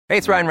Hey,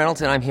 it's Ryan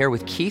Reynolds, and I'm here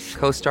with Keith,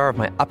 co-star of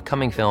my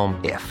upcoming film,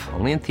 If,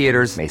 only in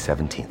theaters May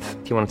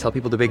 17th. Do you want to tell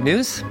people the big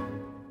news?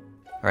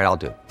 All right,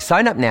 I'll do it.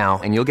 Sign up now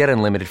and you'll get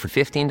unlimited for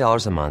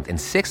 $15 a month and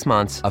 6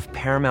 months of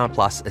Paramount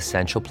Plus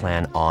Essential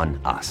Plan on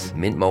us.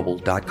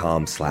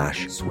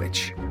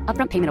 MintMobile.com/switch.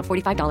 Upfront payment of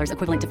 $45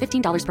 equivalent to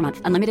 $15 per month.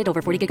 Unlimited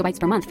over 40 gigabytes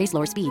per month. Face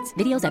lower speeds.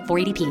 Videos at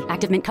 480p.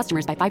 Active Mint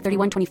customers by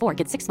 531.24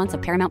 get 6 months of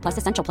Paramount Plus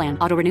Essential Plan.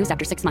 Auto renews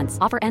after 6 months.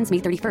 Offer ends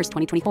May 31st,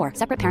 2024.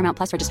 Separate Paramount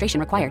Plus registration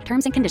required.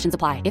 Terms and conditions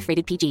apply if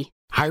rated PG.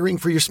 Hiring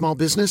for your small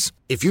business?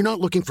 If you're not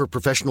looking for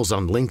professionals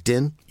on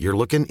LinkedIn, you're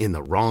looking in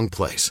the wrong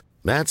place.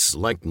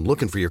 That's like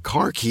looking for your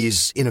car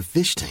keys in a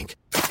fish tank.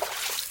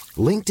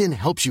 LinkedIn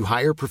helps you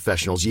hire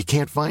professionals you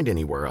can't find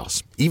anywhere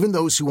else, even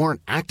those who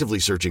aren't actively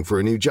searching for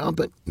a new job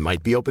but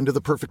might be open to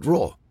the perfect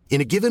role.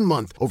 In a given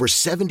month, over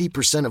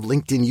 70% of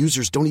LinkedIn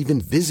users don't even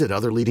visit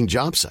other leading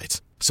job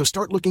sites. So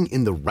start looking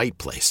in the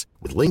right place.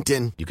 With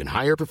LinkedIn, you can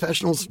hire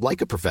professionals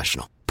like a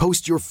professional.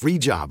 Post your free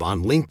job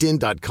on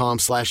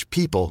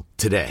linkedin.com/people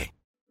today.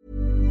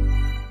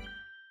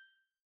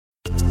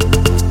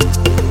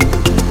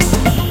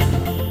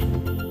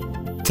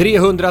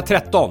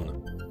 ...313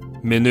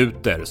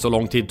 minuter. Så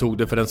lång tid tog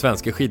det för den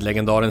svenska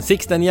skidlegendaren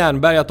Sixten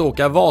Jernberg att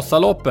åka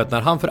Vasaloppet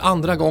när han för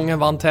andra gången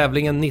vann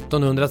tävlingen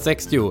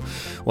 1960.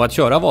 Och att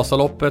köra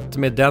Vasaloppet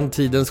med den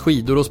tidens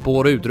skidor och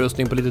spår och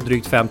utrustning på lite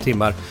drygt 5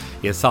 timmar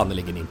är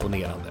sannoliken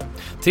imponerande.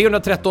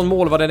 313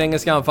 mål var den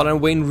engelska anfallaren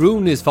Wayne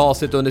Rooneys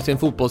facit under sin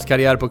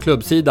fotbollskarriär på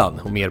klubbsidan.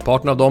 Och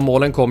merparten av de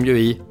målen kom ju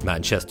i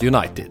Manchester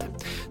United.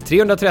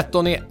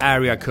 313 är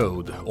area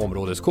code,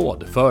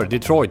 områdeskod, för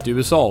Detroit i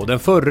USA. Och den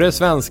förre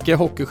svenska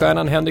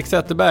hockeystjärnan Henrik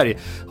Zetterberg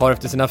har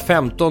efter sina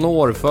 15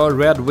 år för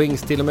Red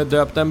Wings till och med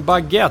döpt en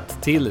baguette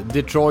till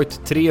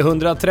Detroit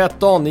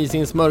 313 i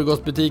sin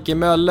smörgåsbutik i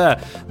Mölle,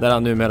 där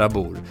han numera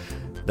bor.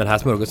 Den här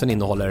smörgåsen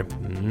innehåller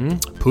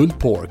pulled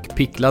pork,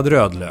 picklad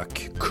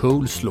rödlök,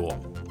 coleslaw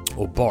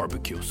och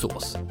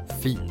barbecue-sås.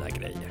 Fina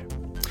grejer.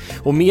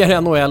 Och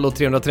mer NHL och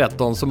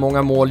 313, så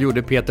många mål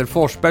gjorde Peter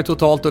Forsberg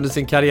totalt under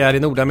sin karriär i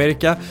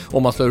Nordamerika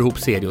om man slår ihop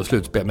serie och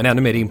slutspel. Men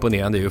ännu mer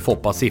imponerande är ju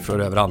Foppas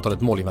siffror över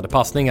antalet målgivande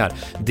passningar.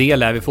 Det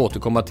lär vi få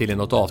återkomma till i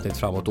något avsnitt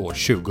framåt år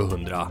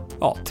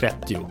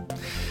 2030.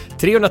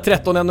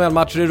 313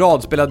 NHL-matcher i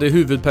rad spelade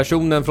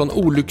huvudpersonen från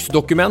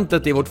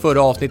olycksdokumentet i vårt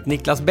förra avsnitt,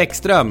 Niklas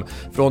Bäckström,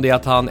 från det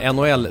att han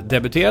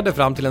NHL-debuterade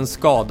fram till en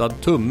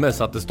skadad tumme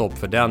satte stopp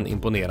för den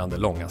imponerande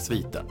långa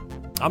sviten.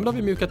 Ja, men då har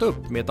vi mjukat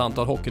upp med ett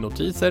antal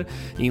hockeynotiser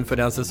inför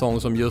den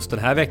säsong som just den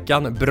här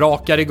veckan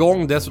brakar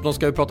igång. Dessutom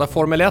ska vi prata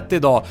Formel 1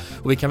 idag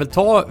och vi kan väl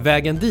ta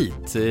vägen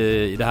dit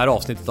i det här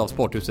avsnittet av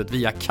Sporthuset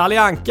via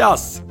Kalle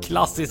Ankas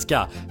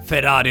klassiska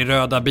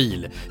Ferrari-röda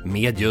bil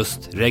med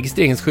just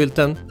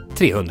registreringsskylten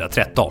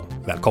 313.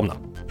 Välkomna!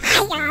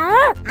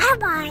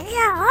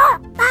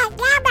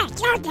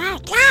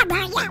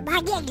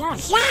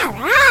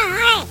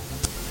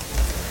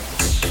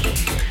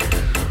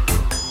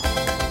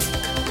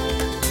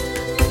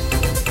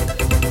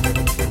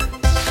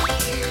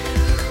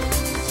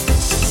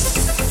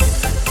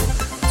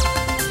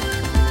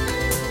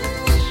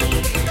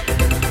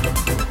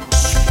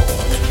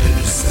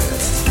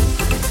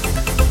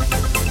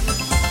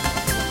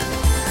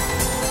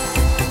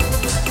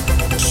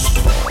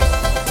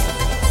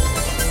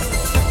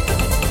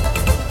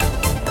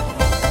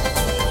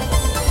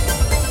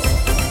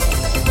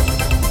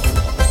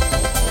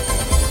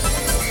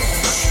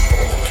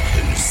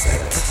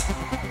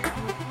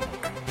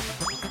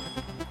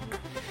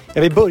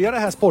 Ja, vi börjar det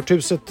här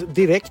sporthuset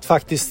direkt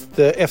faktiskt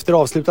efter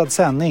avslutad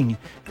sändning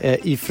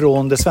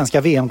ifrån det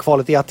svenska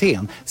VM-kvalet i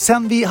Aten.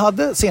 Sen vi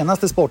hade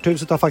senaste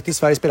sporthuset har faktiskt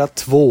Sverige spelat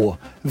 2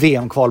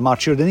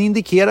 VM-kvalmatcher. Den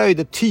indikerar ju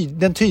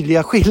den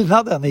tydliga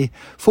skillnaden i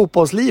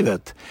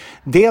fotbollslivet.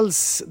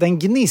 Dels den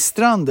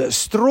gnistrande,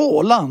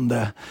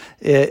 strålande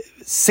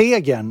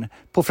segern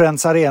på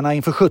Friends Arena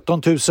inför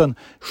 17 000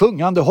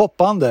 sjungande,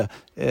 hoppande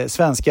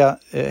svenska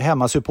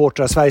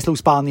hemmasupportrar. Sverige slog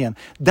Spanien.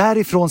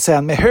 Därifrån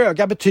sen med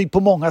höga betyg på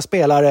många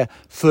spelare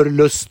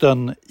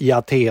förlusten i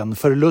Aten.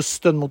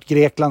 Förlusten mot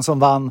Grekland som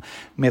vann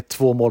med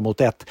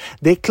 2-1.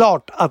 Det är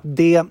klart att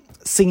det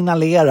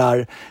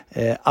signalerar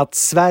att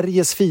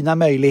Sveriges fina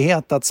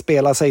möjlighet att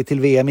spela sig till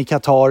VM i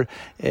Qatar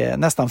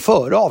nästan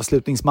före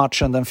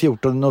avslutningsmatchen den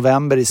 14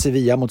 november i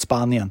Sevilla mot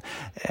Spanien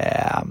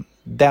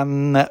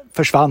den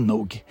försvann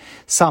nog.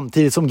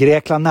 Samtidigt som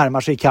Grekland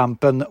närmar sig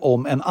kampen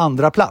om en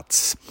andra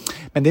plats.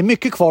 Men det är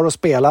mycket kvar att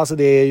spela, så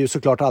det är ju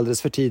såklart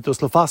alldeles för tidigt att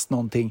slå fast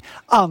någonting.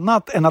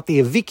 Annat än att det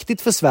är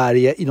viktigt för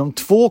Sverige i de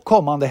 2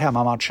 kommande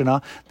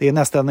hemmamatcherna. Det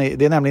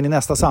är nämligen i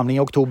nästa samling i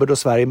oktober då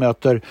Sverige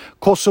möter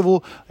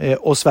Kosovo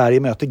och Sverige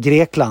möter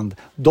Grekland.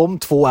 De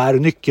 2 är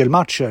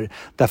nyckelmatcher.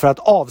 Därför att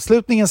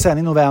avslutningen sen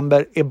i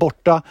november är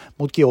borta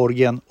mot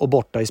Georgien och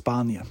borta i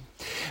Spanien.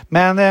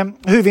 Men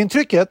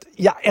huvudintrycket,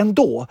 ja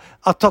ändå,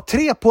 att ta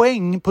 3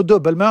 poäng på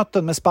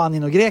dubbelmöten med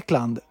Spanien och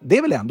Grekland, det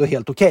är väl ändå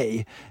helt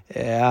okej.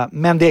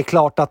 Men det är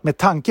klart att med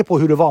tanke på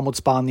hur det var mot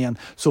Spanien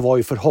så var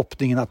ju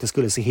förhoppningen att det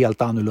skulle se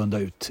helt annorlunda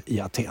ut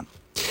i Aten.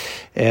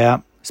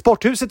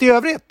 Sporthuset i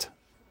övrigt,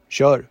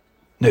 kör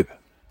nu!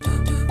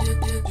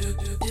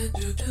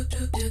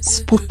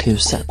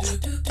 Sporthuset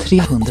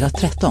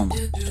 313.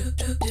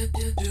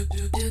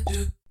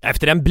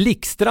 Efter den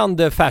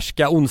blixtrande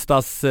färska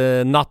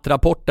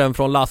onsdagsnattrapporten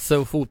från Lasse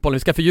och fotbollen, vi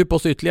ska fördjupa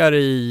oss ytterligare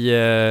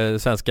i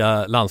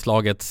svenska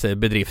landslagets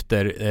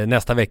bedrifter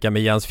nästa vecka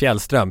med Jens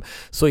Fjällström,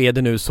 så är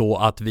det nu så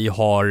att vi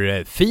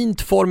har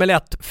fint Formel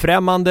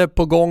 1-främmande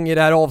på gång i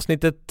det här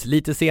avsnittet.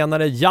 Lite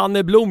senare,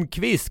 Janne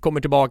Blomqvist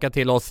kommer tillbaka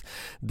till oss,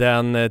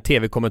 den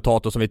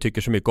tv-kommentator som vi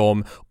tycker så mycket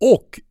om,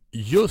 och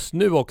just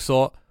nu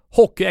också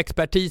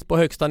hockeyexpertis på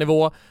högsta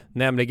nivå,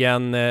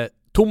 nämligen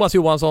Thomas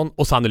Johansson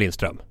och Sanne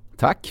Lindström.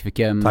 Tack,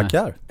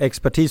 Tackar.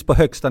 Expertis på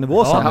högsta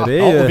nivå, Sanne. Det är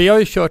ja, ju... och vi har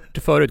ju kört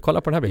förut,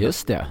 kolla på den här bilden.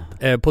 Just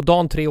det. På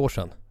dagen 3 år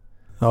sedan.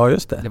 Ja,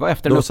 just det. Det var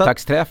efter en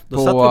upptaktsträff Då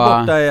satt vi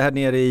borta här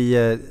nere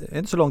i,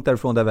 inte så långt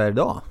därifrån där vi är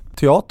idag.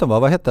 Teatern,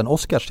 vad hette den?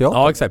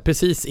 Oscarsteatern? Ja, exakt.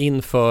 Precis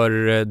inför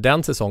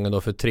den säsongen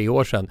då för 3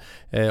 år sedan.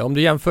 Om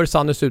du jämför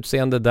Sannes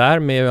utseende där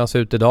med hur han ser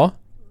ut idag?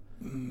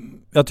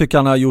 Jag tycker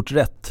han har gjort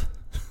rätt.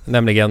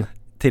 Nämligen?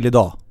 Till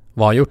idag.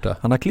 Vad har han gjort då?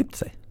 Han har klippt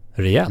sig.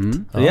 Rejält.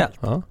 Rejält.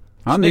 Ja.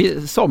 Han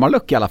är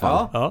sommarluck i alla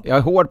fall. Ja. Jag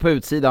är hård på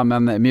utsidan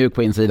men mjuk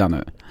på insidan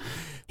nu.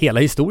 Hela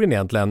historien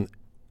egentligen.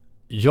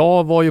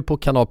 Jag var ju på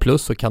Kanal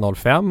Plus och Kanal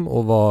 5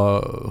 och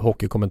var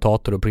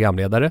hockeykommentator och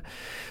programledare.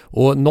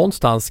 Och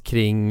någonstans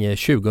kring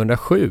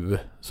 2007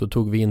 så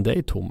tog vi in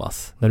dig,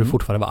 Thomas, när du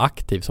fortfarande var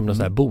aktiv som en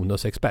sån här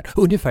bonusexpert.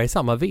 Ungefär i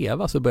samma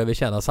veva så började vi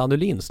känna Sanne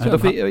Lindström. Då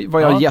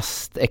var jag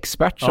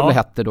gästexpert som det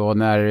hette då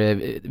när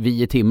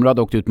vi i Timrå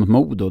hade åkt ut mot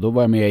Modo. Då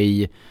var jag med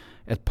i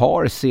ett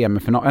par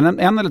semifinaler,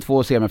 en eller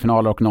 2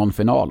 semifinaler och någon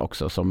final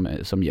också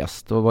som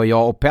gäst. Då var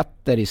jag och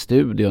Petter i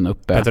studion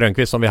uppe. Petter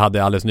Rönnqvist som vi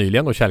hade alldeles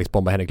nyligen och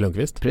kärleksbomba Henrik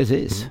Lundqvist.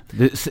 Precis.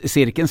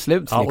 Cirkeln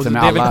sluts liksom. Det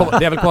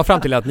är väl komma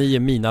fram till att ni är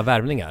mina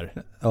värvningar.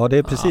 Ja, det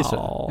är precis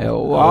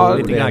så.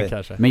 Lite grann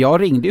kanske. Men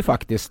jag ringde ju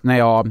faktiskt när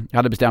jag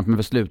hade bestämt mig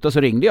för att sluta, så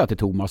ringde jag till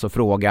Thomas och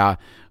frågade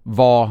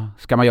vad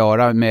ska man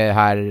göra med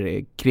här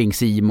kring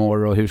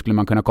Simor och hur skulle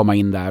man kunna komma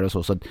in där och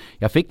så. Så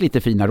jag fick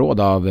lite fina råd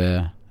av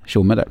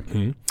Tjomme där.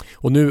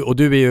 Och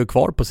du är ju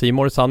kvar på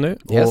Simor, Sanny.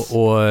 Yes.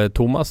 Och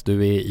Thomas,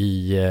 du är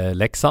i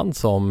Leksand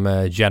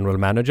som general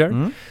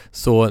manager.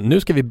 Så nu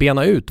ska vi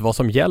bena ut vad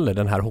som gäller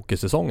den här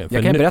hockeysäsongen.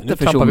 Jag kan berätta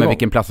för Tjomme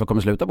vilken plats vi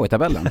kommer sluta på i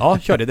tabellen. Ja,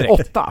 kör det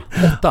direkt. 8.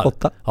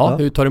 Ja,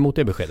 hur tar du emot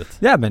det beskedet?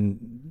 Ja, men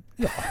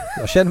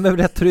jag känner mig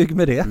rätt trygg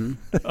med det.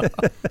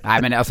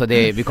 Nej, men alltså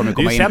vi kommer komma in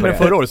på det. Det är sämre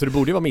förra året, så du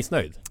borde ju vara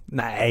missnöjd.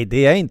 Nej,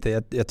 det är jag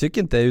inte. Jag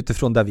tycker inte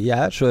utifrån där vi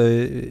är så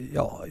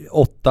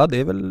 8, det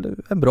är väl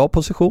en bra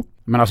position.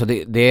 Men alltså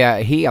det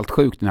är helt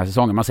sjukt den här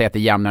säsongen. Man säger att det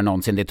är jämnare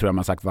någonsin, det tror jag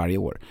man sagt varje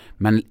år.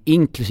 Men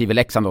inklusive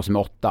Leksand då som är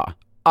 8.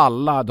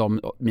 Alla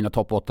mina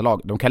topp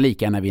 8-lag, de kan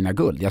lika gärna vinna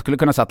guld. Jag skulle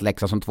kunna sätta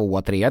Leksand som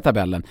 2-3 i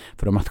tabellen,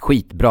 för de har ett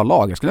skitbra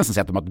lag. Jag skulle nästan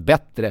säga att de har ett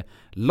bättre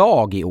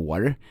lag i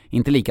år.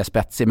 Inte lika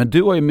spetsig, men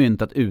du har ju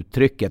myntat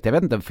uttrycket, jag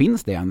vet inte,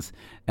 finns det ens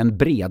en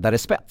bredare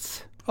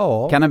spets?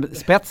 Ja. Kan en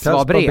spets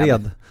vara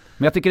bred?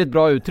 Men jag tycker det är ett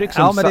bra uttryck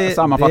som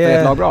sammanfattar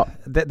ett lag bra.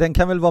 Den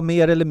kan väl vara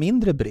mer eller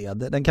mindre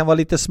bred. Den kan vara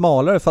lite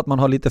smalare för att man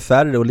har lite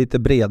färre och lite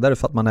bredare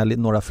för att man är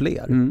några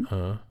fler.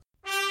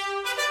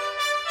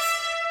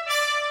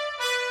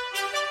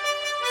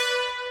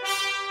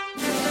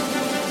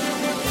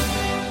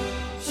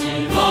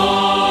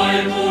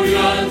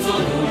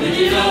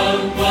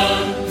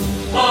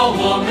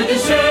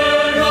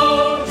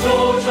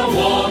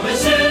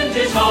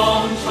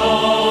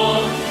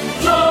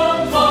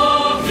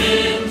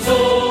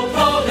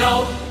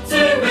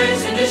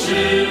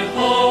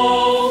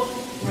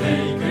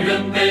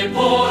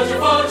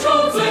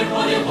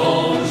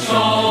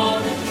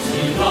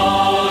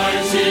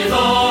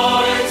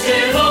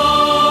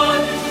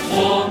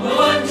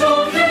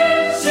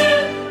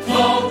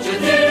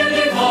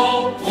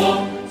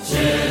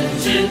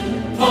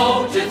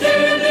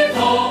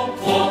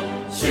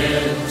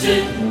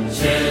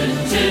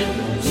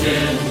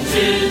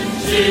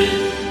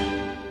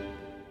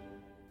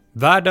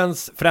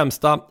 Världens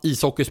främsta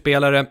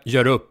ishockeyspelare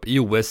gör upp i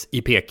OS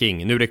i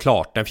Peking. Nu är det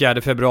klart. Den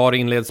 4 februari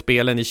inleds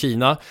spelen i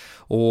Kina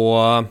och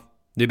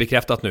det är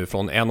bekräftat nu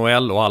från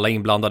NHL och alla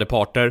inblandade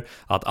parter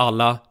att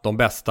alla de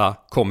bästa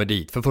kommer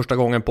dit. För första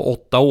gången på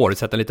 8 år,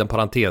 sätt en liten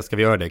parentes, ska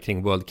vi göra det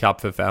kring World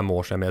Cup för 5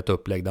 år sedan med ett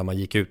upplägg där man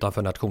gick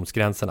utanför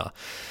nationsgränserna.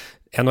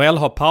 NHL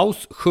har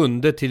paus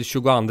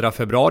 7-22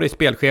 februari.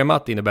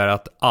 Spelschemat innebär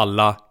att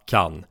alla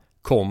kan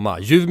komma.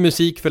 Ljuv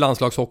musik för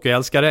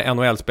landslagshockeyälskare.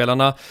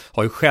 NHL-spelarna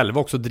har ju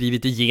själva också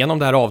drivit igenom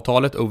det här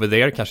avtalet over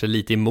there, kanske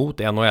lite emot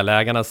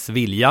NHL-ägarnas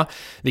vilja,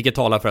 vilket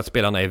talar för att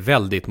spelarna är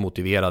väldigt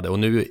motiverade. Och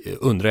nu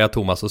undrar jag,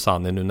 Thomas och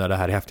Sanne, nu när det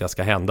här häftiga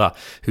ska hända,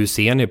 hur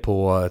ser ni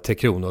på Tre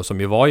Kronor som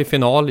ju var i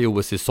final i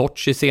OS i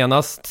Sochi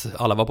senast,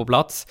 alla var på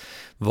plats.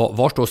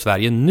 Var står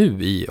Sverige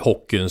nu i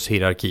hockeyns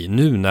hierarki,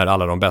 nu när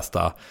alla de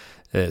bästa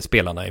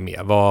spelarna är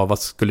med? Vad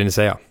skulle ni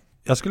säga?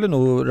 Jag skulle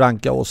nog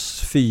ranka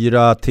oss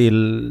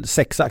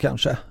 4-6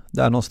 kanske,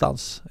 där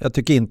någonstans. Jag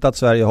tycker inte att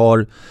Sverige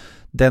har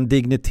den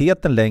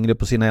digniteten längre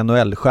på sina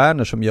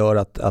NHL-stjärnor som gör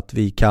att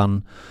vi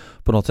kan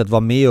på något sätt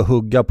vara med och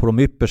hugga på de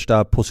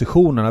yppersta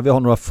positionerna. Vi har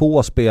några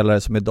få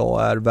spelare som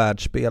idag är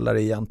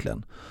världsspelare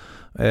egentligen.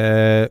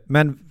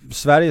 Men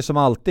Sverige som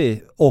alltid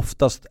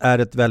oftast är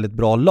ett väldigt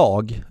bra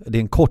lag. Det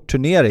är en kort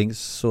turnering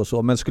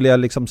så. Men skulle jag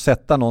liksom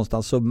sätta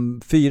någonstans så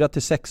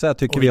 4-6 jag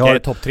tycker vi har.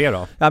 Vilka är topp 3 då?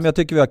 Ja, men jag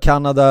tycker vi har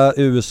Kanada,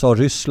 USA,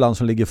 Ryssland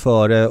som ligger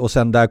före, och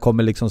sen där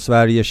kommer liksom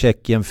Sverige,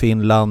 Tjeckien,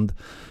 Finland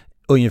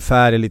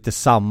ungefär lite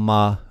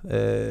samma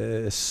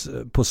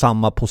på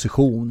samma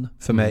position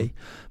för mig.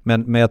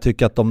 Men jag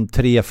tycker att de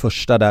 3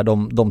 första där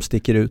de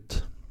sticker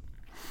ut.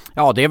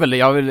 Ja, det är väl,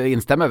 jag vill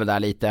instämma väl där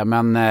lite,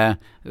 men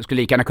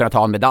skulle lika gärna kunna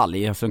ta en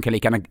medalj, så kan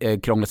lika gärna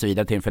krångla sig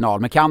vidare till en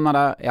final. Men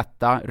Kanada 1,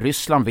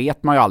 Ryssland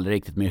vet man ju aldrig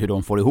riktigt med hur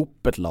de får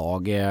ihop ett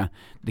lag.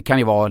 Det kan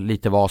ju vara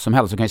lite vad som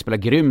helst, de kan ju spela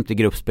grymt i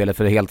gruppspelet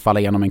för att helt falla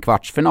igenom en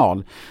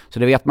kvartsfinal. Så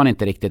det vet man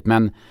inte riktigt,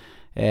 men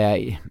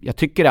jag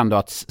tycker ändå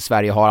att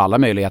Sverige har alla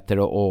möjligheter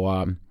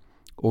och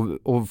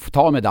få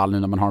ta medalj nu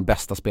när man har de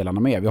bästa spelarna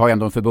med. Vi har ju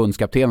ändå en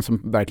förbundskapten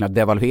som verkligen har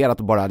devalverat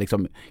och bara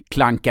liksom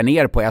klankar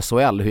ner på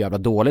SHL hur jävla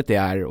dåligt det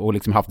är och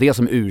liksom haft det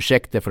som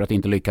ursäkt för att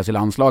inte lyckas i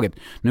landslaget.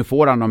 Nu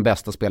får han de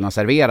bästa spelarna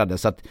serverade,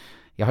 så att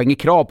jag har inget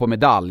krav på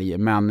medalj,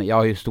 men jag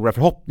har ju stora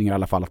förhoppningar i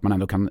alla fall att man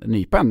ändå kan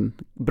nypa en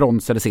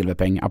brons- eller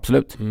silverpeng,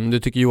 absolut. Du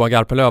tycker Johan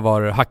Garpenlöv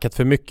har hackat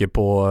för mycket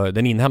på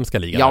den inhemska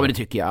ligan? Ja, men det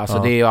tycker jag.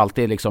 Alltså, det är ju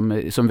alltid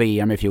liksom, som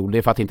VM i fjol, det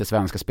är för att inte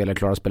svenska spelare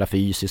klarar att spela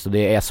fysiskt, och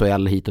det är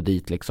SHL hit och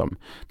dit liksom.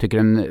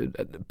 Tycker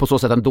på så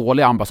sätt en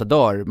dålig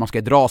ambassadör. Man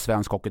ska dra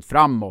svensk hockey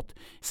framåt.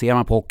 Ser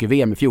man på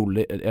hockey-VM i fjol,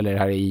 eller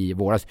här i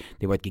våras,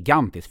 det var ett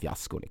gigantiskt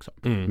fiasko liksom.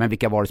 Men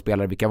vilka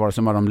var det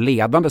som var de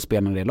ledande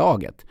spelarna i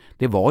laget?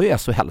 Det var ju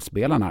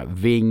SHL-spelarna.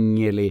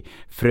 Wingeli,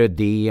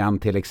 Frödén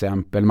till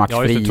exempel, Max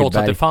Friberg. Trots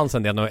att det fanns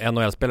en del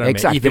NHL-spelare med.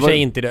 Exakt, I och för sig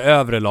inte i det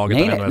övre laget.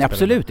 Nej,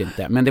 absolut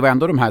inte. Men det var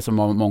ändå de här som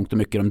var mångt och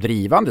mycket de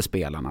drivande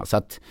spelarna.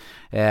 Så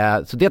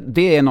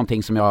det är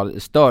någonting som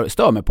jag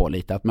stör mig på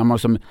lite. Att man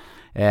måste,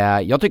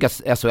 jag tycker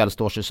att SHL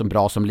står sig som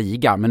bra som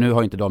liga, men nu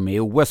har inte de med i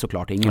OS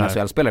såklart. Ingen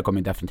SHL-spelare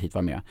kommer definitivt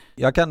vara med.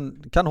 Jag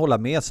kan hålla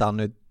med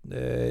Sanny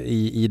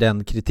i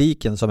den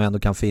kritiken som ändå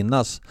kan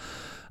finnas.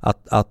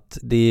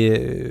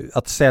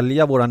 Att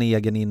sälja våran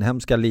egen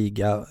inhemska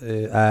liga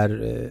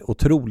är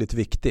otroligt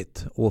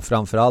viktigt, och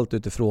framförallt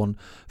utifrån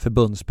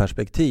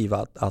förbundsperspektiv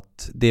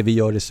att det vi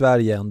gör i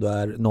Sverige ändå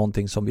är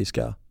någonting som vi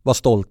ska vara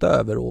stolta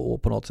över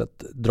och på något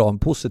sätt dra en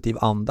positiv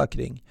anda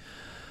kring.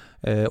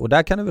 Och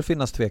där kan det väl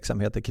finnas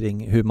tveksamheter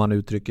kring hur man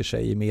uttrycker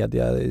sig i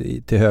media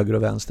till höger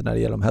och vänster när det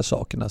gäller de här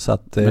sakerna. Så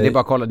att, men det är bara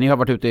att kolla, ni har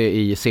varit ute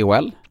i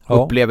CHL.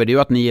 Ja. Upplever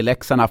du att ni i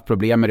Leksand haft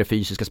problem med det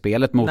fysiska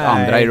spelet mot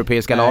andra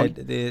europeiska lag?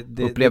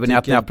 Upplever ni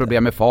att ni har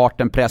problem med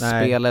farten,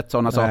 pressspelet,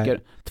 sådana saker?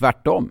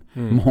 Tvärtom.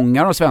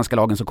 Många av de svenska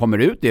lagen som kommer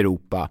ut i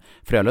Europa,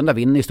 Frölunda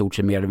vinner i stort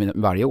sett mer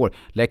varje år.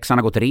 Leksand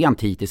har gått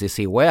rent hittills i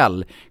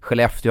CHL.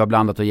 Skellefteå har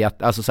blandat och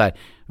gett, alltså så här,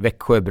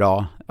 Växjö är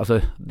bra. Alltså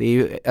det är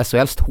ju,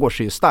 SHL står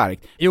sig ju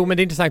starkt. Jo, men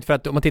det är intressant för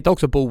att om man tittar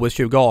också på OS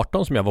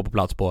 2018 som jag var på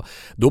plats på,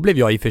 då blev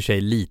jag i och för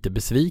sig lite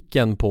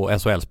besviken på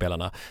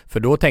SHL-spelarna. För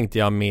då tänkte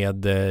jag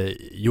med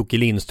Jocke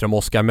Lindström,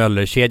 Oskar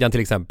Möller-kedjan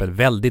till exempel,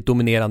 väldigt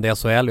dominerande i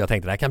SHL, och jag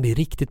tänkte det här kan bli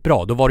riktigt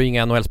bra. Då var det ju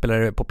inga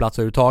NHL-spelare på plats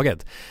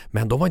överhuvudtaget.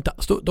 Men de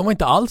var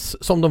inte alls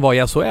som de var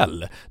i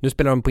SHL. Nu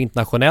spelar de på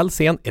internationell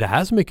scen. Är det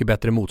här så mycket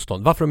bättre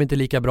motstånd? Varför är de inte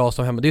lika bra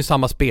som hemma? Det är ju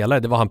samma spelare,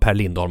 det var han Per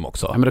Lindholm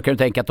också. Ja, men då kan du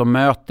tänka att de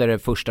möter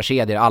första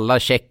kedjor. Alla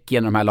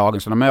Tjeckien, de här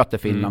lagen som de möter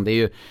Finland, det är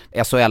ju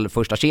SHL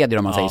första kedjor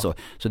om man säger så.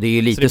 Så det är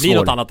ju lite svårare. Så det blir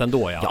något annat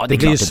ändå, ja det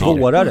blir ju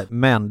svårare.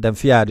 Men den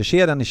fjärde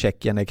kedjan i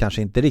Tjeckien är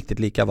kanske inte riktigt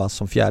lika vass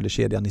som fjärde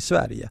kedjan i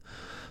Sverige.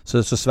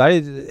 Så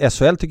Sverige,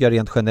 SHL tycker jag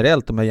rent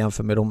generellt, om jag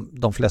jämför med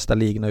de flesta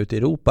ligorna ute i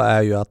Europa,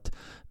 är ju att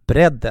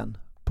bredden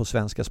på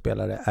svenska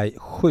spelare är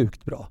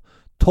sjukt bra.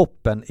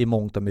 Toppen i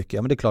mångt och mycket.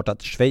 Ja, men det är klart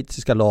att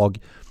schweiziska lag,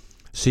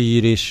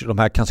 Zürich, de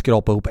här kan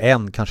skrapa ihop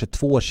kanske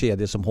 2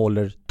 kedjor som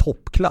håller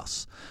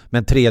toppklass.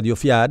 Men tredje och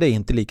fjärde är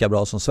inte lika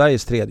bra som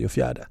Sveriges tredje och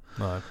fjärde.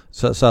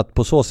 Så att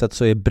på så sätt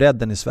så är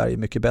bredden i Sverige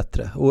mycket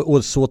bättre.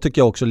 Och så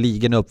tycker jag också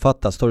ligan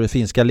uppfattas. Tar du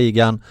finska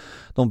ligan,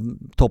 de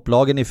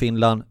topplagen i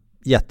Finland,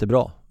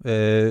 jättebra.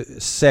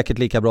 Säkert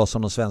lika bra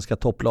som de svenska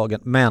topplagen.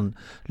 Men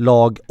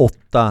lag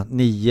 8,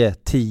 9,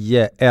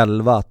 10,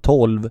 11,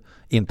 12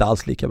 inte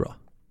alls lika bra.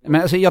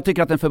 Men alltså, jag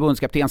tycker att en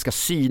förbundskapten ska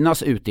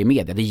synas ute i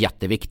media, det är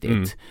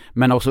jätteviktigt.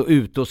 Men också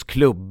ute hos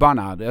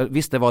klubbarna.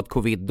 Visst, det var ett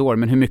covid-år,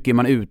 men hur mycket är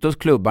man ute hos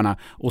klubbarna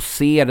och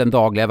ser den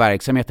dagliga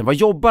verksamheten? Vad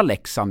jobbar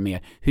Leksand med?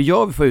 Hur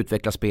gör vi för att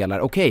utveckla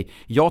spelare? Okej,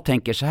 jag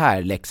tänker så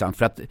här Leksand,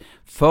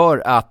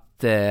 för att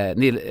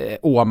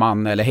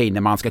Åman eller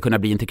Heinemann ska kunna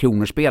bli en till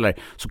kronor-spelare,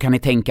 så kan ni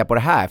tänka på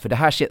det här, för det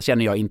här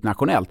känner jag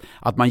internationellt,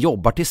 att man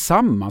jobbar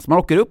tillsammans. Man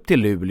åker upp till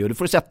Luleå, du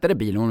får sätta dig i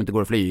bilen om det inte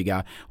går att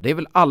flyga. Det är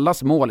väl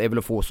allas mål är väl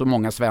att få så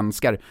många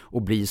svenskar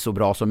och bli så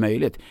bra som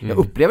möjligt. Jag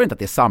upplever inte att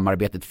det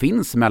samarbetet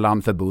finns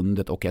mellan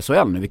förbundet och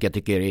SHL nu, vilket jag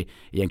tycker är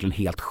egentligen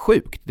helt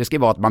sjukt. Det ska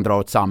vara att man drar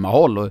åt samma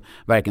håll och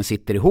verkligen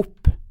sitter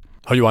ihop.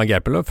 Har Johan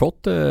Garpenlöv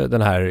fått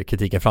den här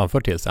kritiken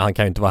framfört till sig? Han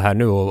kan ju inte vara här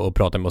nu och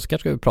prata med oss.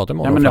 Kanske ska vi prata med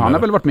honom. Ja, men han har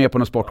väl varit med på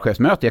något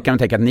sportchefsmöte. Jag kan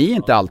tänka att ni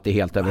inte alltid är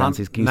helt överens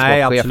kring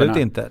sportcheferna. Nej, absolut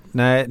inte.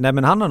 Nej,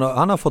 men han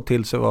har fått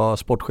till sig vad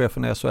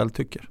sportchefen i SHL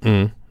tycker.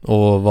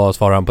 Och vad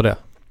svarar han på det?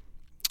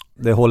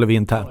 Det håller vi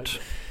internt.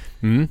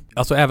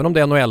 Alltså även om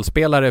det är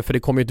NHL-spelare, för det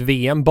kommer ju ett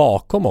VM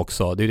bakom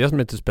också. Det är ju det som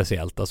är lite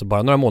speciellt. Alltså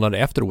bara några månader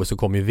efter OS så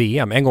kom ju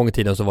VM. En gång i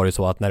tiden så var det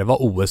så att när det var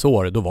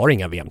OS-år, då var det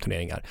inga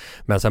VM-turneringar.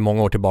 Men sen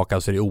många år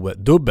tillbaka så är det OS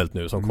dubbelt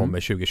nu som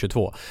kommer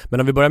 2022. Men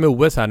om vi börjar med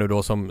OS här nu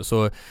då,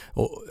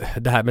 och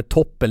det här med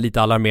toppen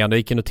lite alarmerande. Jag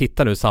gick in och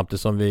tittade nu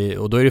samtidigt som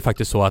och då är det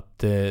faktiskt så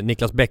att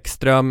Niklas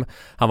Bäckström,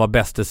 han var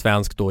bäste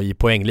svensk då i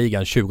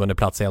poängligan, 20:e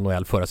plats i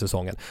NHL förra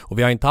säsongen. Och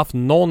vi har inte haft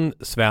någon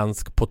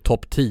svensk på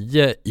topp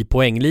 10 i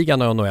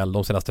poängligan i NHL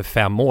de senaste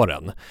 5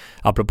 åren.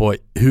 Apropå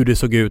hur det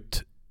såg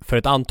ut för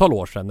ett antal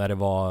år sedan när det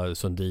var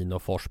Sundin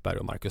och Forsberg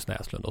och Marcus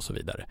Näslund och så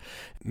vidare.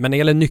 Men när det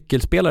gäller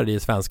nyckelspelare i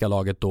svenska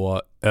laget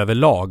då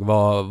överlag,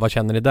 vad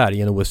känner ni där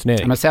i en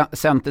OS-turnering? Men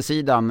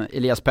centersidan,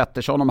 Elias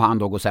Pettersson om han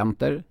då går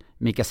center,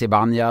 Mika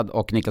Zibanejad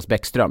och Niklas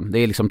Bäckström. Det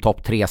är liksom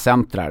topp 3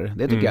 centrar.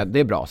 Det tycker jag, det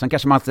är bra. Sen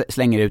kanske man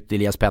slänger ut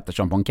Elias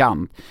Pettersson på en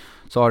kant.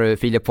 Så har du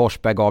Filip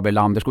Forsberg, Gabriel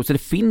Landerskog. Så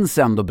det finns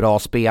ändå bra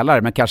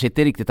spelare, men kanske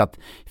inte riktigt att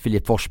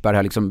Filip Forsberg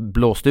har liksom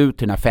blåst ut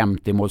till den här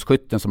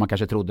 50-målsskytten som man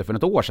kanske trodde för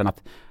något år sedan.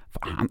 Att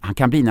han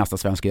kan bli nästa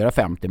svensk och göra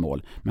 50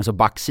 mål. Men så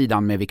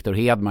backsidan med Viktor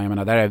Hedman, jag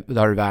menar, där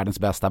har du världens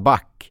bästa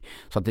back.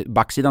 Så att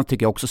backsidan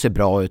tycker jag också ser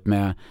bra ut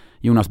med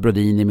Jonas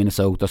Brodin i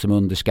Minnesota som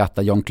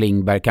underskattar, John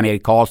Klingberg, kan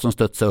Erik Karlsson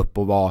stötsa upp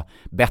och vara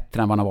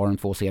bättre än vad han har varit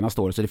de 2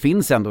 senaste åren. Så det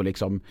finns ändå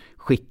liksom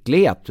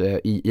skicklighet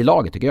i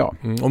laget tycker jag.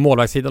 Och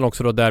målvaktssidan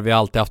också då, där vi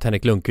alltid haft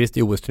Henrik Blomqvist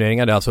i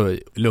OS-turneringar. Alltså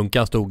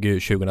Lunkan stod ju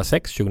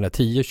 2006,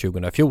 2010,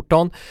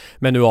 2014,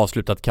 men nu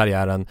avslutat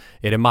karriären.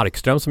 Är det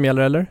Markström som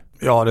gäller eller?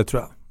 Ja, det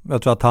tror jag.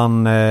 Jag tror att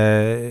han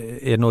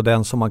är nog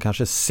den som man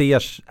kanske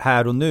ser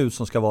här och nu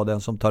som ska vara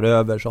den som tar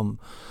över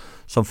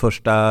som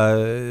första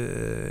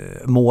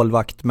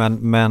målvakt,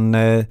 men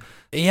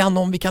är han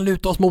någon vi kan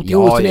luta oss mot i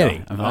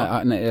OS-turnering?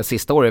 Ja.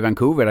 Sista året i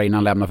Vancouver innan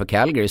han lämnade för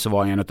Calgary så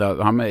var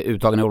han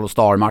uttagen i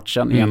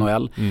All-Star-matchen i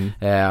NHL.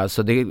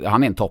 Så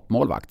han är en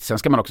toppmålvakt. Sen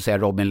ska man också säga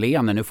Robin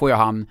Lehner. Nu får ju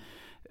han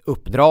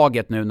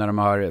uppdraget nu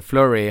när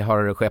Fleury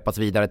har skeppats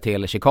vidare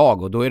till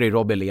Chicago. Då är det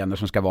Robin Lehner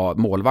som ska vara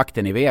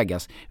målvakten i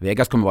Vegas.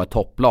 Vegas kommer vara ett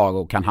topplag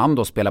och kan han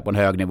då spela på en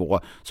hög nivå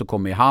så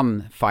kommer ju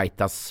han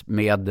fightas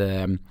med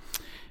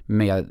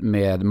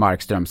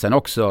Markström. Sen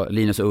också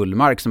Linus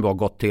Ullmark som har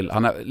gått till,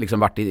 han har liksom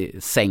varit i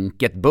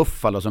sänket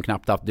Buffalo som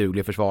knappt haft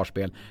duglig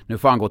försvarsspel. Nu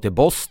får han gå till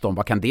Boston.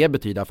 Vad kan det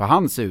betyda för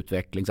hans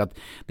utveckling? Så att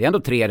det är ändå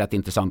 3 rätt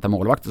intressanta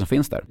målvakter som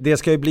finns där. Det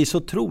ska ju bli så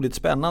otroligt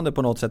spännande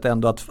på något sätt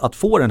ändå att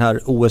få den här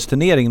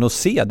OS-turneringen och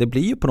se. Det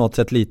blir ju på något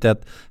sätt lite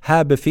att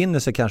här befinner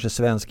sig kanske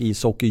svensk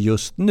ishockey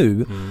just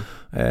nu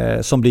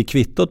som blir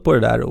kvittot på det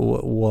där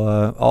och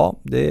ja,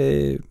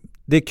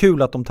 det är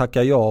kul att de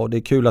tackar ja och det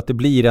är kul att det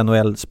blir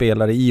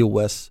NHL-spelare i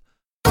OS.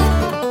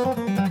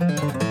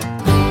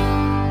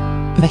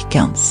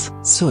 Veckans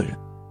surr.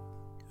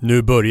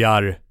 Nu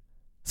börjar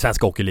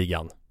Svenska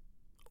Hockeyligan.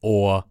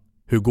 Och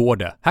hur går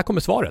det? Här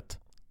kommer svaret.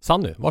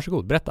 Sanny,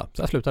 varsågod, berätta.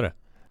 Så här slutar det.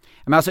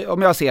 Men alltså,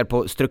 om jag ser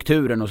på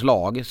strukturen hos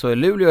lag så är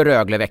Luleå,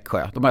 Rögle,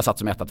 Växjö, de har satt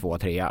som 1, 2,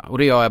 3 och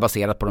det gör jag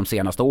baserat på de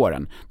senaste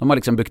åren. De har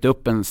liksom byggt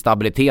upp en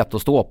stabilitet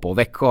att stå på.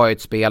 Växjö har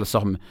ett spel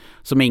som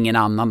ingen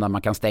annan där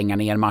man kan stänga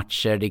ner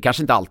matcher. Det är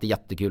kanske inte alltid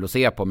jättekul att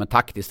se på, men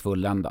taktiskt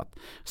fulländat.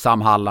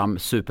 Sam Hallam,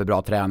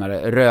 superbra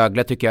tränare.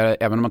 Rögle tycker jag,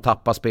 även om man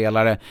tappar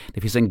spelare,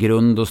 det finns en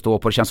grund att stå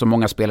på. Det känns som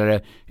många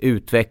spelare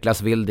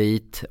utvecklas, vill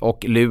dit.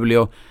 Och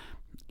Luleå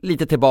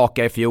lite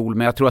tillbaka i fjol,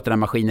 men jag tror att den här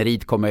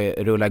maskineriet kommer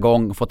rulla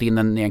igång. Fått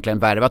in egentligen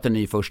värvat en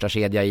ny första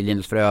kedja i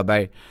Linus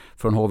Fröberg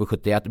från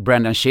HV71.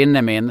 Brandon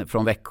Shinnimin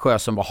från Växjö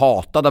som var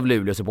hatad av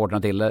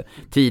Luleå-supporterna till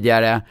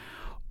tidigare.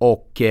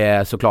 Och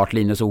såklart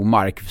Linus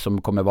Omark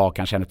som kommer vara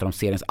kanske en av de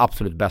seriens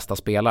absolut bästa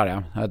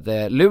spelare.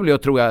 Luleå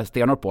tror jag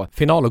stenhårt på.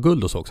 Final och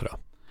guld också då?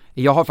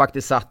 Jag har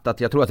faktiskt satt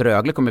att jag tror att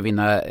Rögle kommer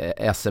vinna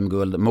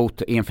SM-guld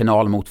i en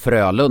final mot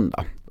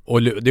Frölunda.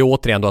 Och det är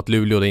återigen då att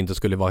Luleå inte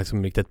skulle vara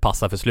liksom riktigt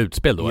passa för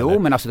slutspel då? Jo, eller?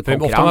 Men alltså det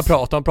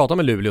ofta man pratar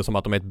med Luleå som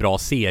att de är ett bra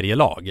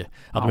serielag.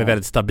 Att de är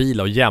väldigt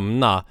stabila och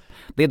jämna.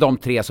 Det är de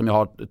 3 som jag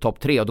har topp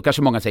 3. Och då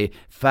kanske många säger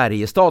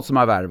Färjestad som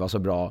har värvat så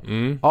bra.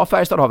 Ja,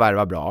 Färjestad har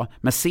värvat bra.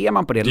 Men ser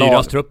man på det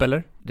Dyrast trupp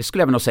eller? Det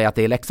skulle jag väl nog säga att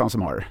det är Leksand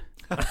som har.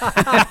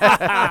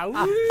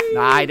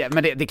 Nej,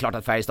 men det är klart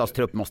att Färjestads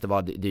trupp måste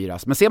vara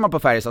dyrast. Men ser man på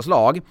Färjestads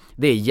lag,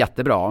 det är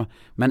jättebra.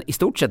 Men i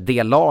stort sett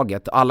det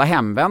laget, alla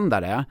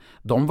hemvändare,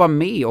 de var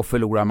med och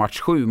förlorade match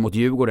 7 mot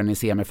Djurgården i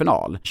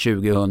semifinal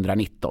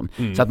 2019.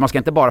 Så att man ska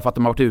inte bara för att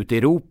de har varit ute i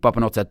Europa på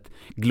något sätt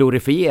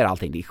glorifiera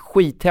allting. Det är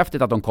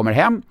skithäftigt att de kommer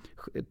hem,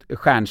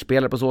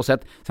 stjärnspelare på så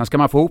sätt. Sen ska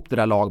man få ihop det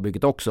där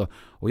lagbygget också.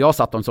 Och jag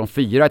satt dem som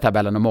 4 i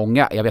tabellen och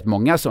jag vet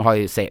många som har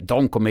ju sagt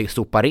de kommer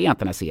sopa rent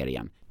den här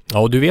serien. Ja,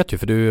 och du vet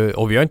ju,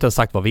 och vi har inte ens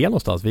sagt var vi är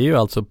någonstans. Vi är ju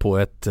alltså på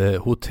ett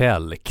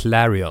hotell,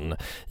 Clarion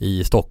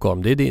i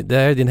Stockholm. Det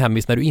är din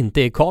hemvist när du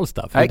inte är i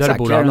Karlstad. För exakt, där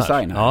bor Clarion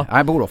annars. Ja.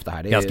 Jag bor ofta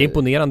här. Ganska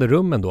imponerande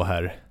rum ändå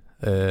här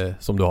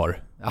som du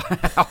har.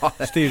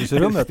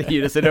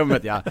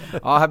 Styrelserummet, ja.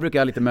 Ja, här brukar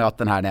jag ha lite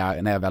möten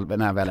här när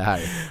jag väl är här.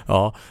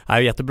 Ja, det är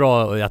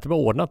jättebra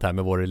ordnat här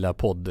med vår lilla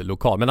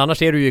poddlokal. Men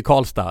annars är du ju i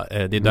Karlstad,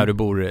 det är där du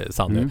bor,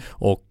 Sanne.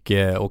 Och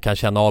kan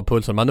känna av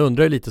pulsen. Man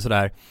undrar ju lite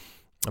sådär,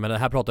 Men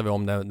här pratar vi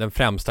om den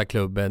främsta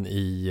klubben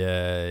i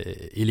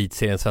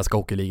elitserien Svenska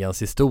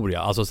Hockeyligans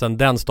historia. Alltså sen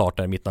den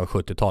startade i mitten av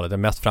 70-talet,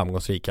 den mest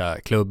framgångsrika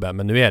klubben.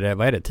 Men nu är det,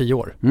 vad är det, 10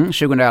 år?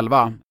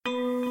 2011.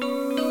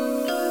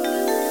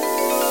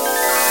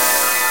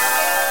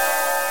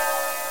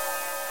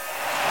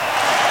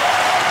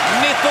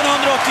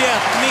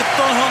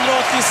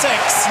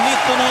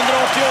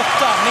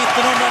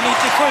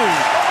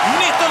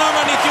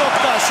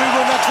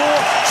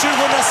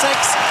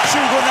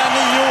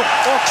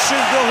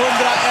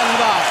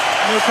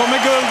 Nu kommer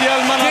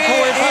guldhjälmarna på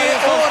i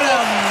Färjestad. Det är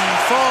åren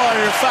för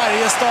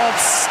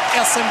Färjestads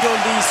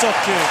SM-guld i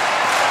ishockey.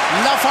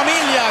 La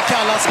Familia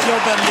kallas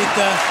klubben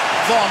lite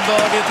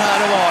vanbördigt här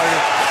och var.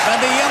 Men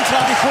det är en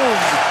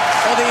tradition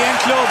och det är en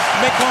klubb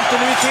med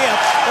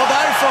kontinuitet. Och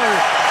därför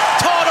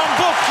tar de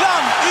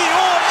bucklan i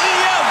år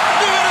igen.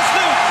 Nu är det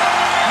slut!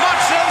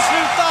 Matchen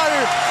slutar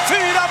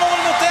 4-1.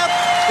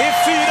 Det är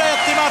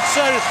 4-1 i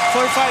matcher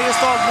för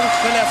Färjestad mot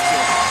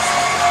Skellefteå.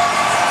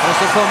 Och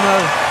så kommer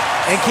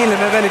en kille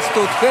med väldigt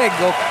stort skägg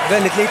och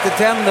väldigt lite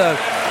tänder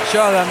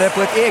körande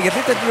på ett eget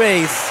litet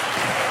race,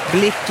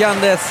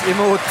 blickandes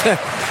emot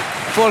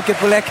folket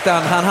på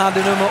läktaren. Han hade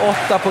nummer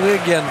 8 på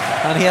ryggen.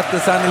 Han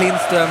heter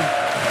Lindström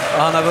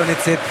och han har vunnit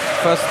sitt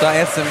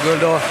första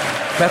SM-guld. Och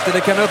Petter,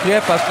 det kan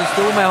upprepas, du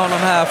stod med honom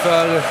här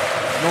för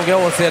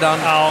några år sedan.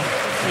 Ja,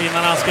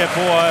 innan han skrev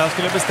på, han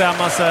skulle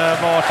bestämma sig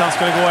vart han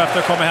skulle gå efter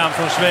att komma hem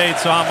från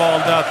Schweiz, och han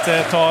valde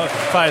att ta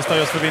Färjestad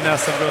just för att vinna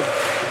SM-guld.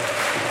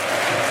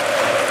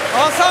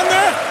 Ja,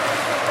 Sander!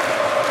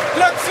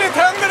 Plötsligt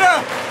händer det!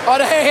 Ja,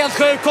 det är helt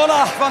sjukt. Kolla,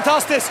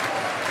 fantastiskt.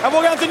 Jag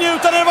vågar inte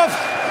njuta. Det var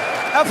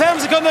 5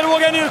 sekunder,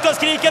 vågar jag njuta och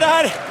skrika det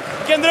här.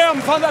 Vilken dröm.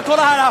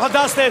 Kolla här,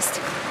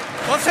 fantastiskt.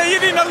 Vad säger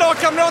dina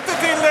lagkamrater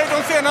till dig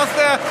de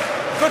senaste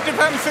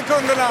 45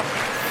 sekunderna?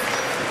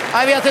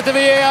 Jag vet inte,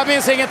 jag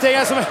minns ingenting.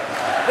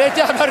 Det är ett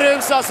jävla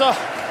rus alltså.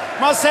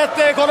 Man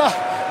sätter, kolla,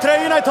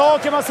 tröjorna i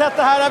taket, man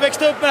sätter här, jag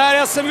växt upp med det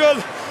här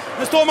SM-guld.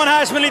 Nu står man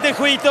här som en liten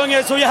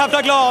skitunge, så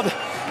jävla glad.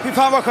 Fy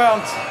fan vad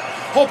skönt.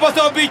 Hoppas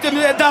du har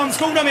bytt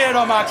dansskorna med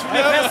idag, Max. Det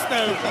är fest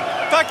nu.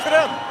 Tack för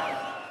det.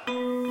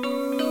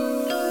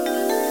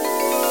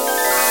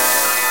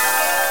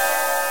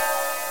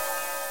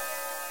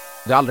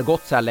 Det har aldrig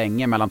gått så här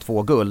länge mellan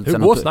 2 guld. Hur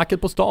går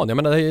snacket på stan? Jag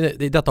menar,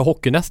 det är detta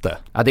hockeynäste.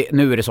 Ja,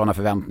 nu är det sådana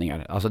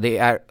förväntningar. Alltså det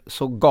är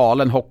så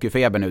galen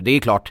hockeyfeber nu. Det är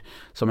klart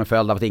som en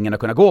följd av att ingen har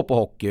kunnat gå på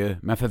hockey.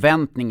 Men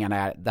förväntningarna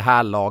är det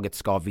här laget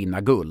ska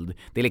vinna guld.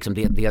 Det är liksom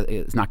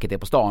det snacket är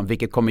på stan.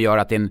 Vilket kommer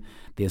göra att det är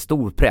en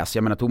stor press.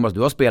 Jag menar, Thomas, du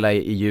har spelat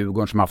i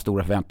Djurgården som har haft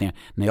stora förväntningar.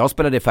 När jag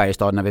spelade i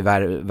Färjestad, när vi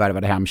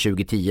värvade hem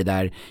 2010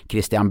 där,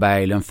 Christian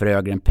Berglund,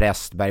 Frögren,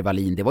 Prästberg,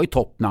 Wallin, det var ju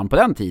toppnamn på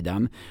den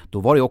tiden. Då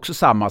var det också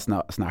samma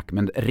snack.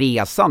 Men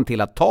resan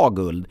till att ta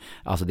guld,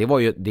 alltså det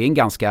är en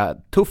ganska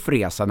tuff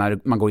resa när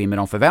man går in med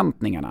de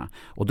förväntningarna.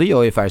 Och det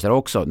gör ju Färjestad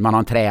också. Man har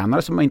en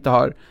tränare som inte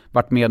har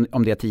varit med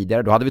om det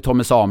tidigare. Då hade vi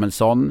Tommy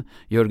Samuelsson,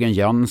 Jörgen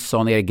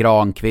Jönsson, Erik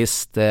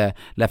Granqvist,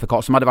 Leffe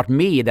Karl, som hade varit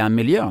med i den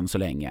miljön så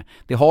länge.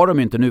 Det har de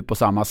ju inte nu på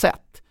samma sätt.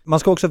 Man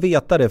ska också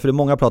veta det, för det är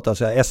många pratar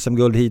så här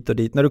SM-guld hit och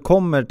dit. När du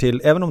kommer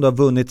till, även om du har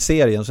vunnit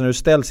serien, så när du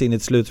ställs in i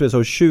ett slutspel så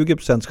har du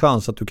 20%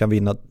 chans att du kan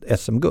vinna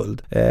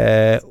SM-guld.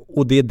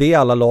 Och det är det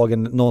alla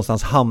lagen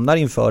någonstans hamnar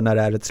inför när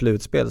det är ett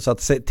slutspel. Så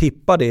att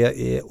tippa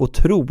det är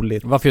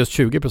otroligt. Varför just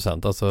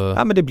 20%? Alltså...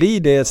 Ja, men det blir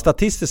det.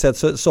 Statistiskt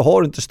sett så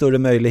har du inte större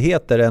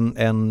möjligheter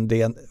än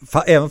det.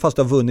 Även fast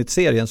du har vunnit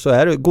serien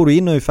så går du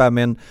in ungefär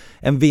med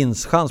en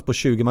vinstchans på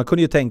 20. Man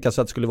kunde ju tänka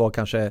sig att det skulle vara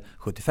kanske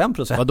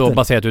 75%. Vadå,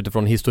 baserat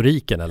utifrån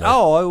historiken eller?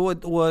 Ja,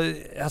 och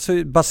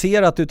alltså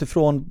baserat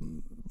utifrån,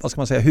 vad ska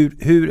man säga,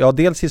 hur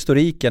dels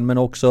historiken, men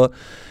också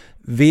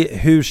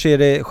hur ser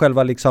det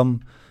själva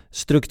liksom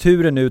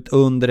strukturen ut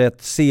under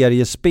ett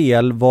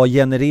seriespel, vad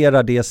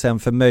genererar det sen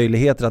för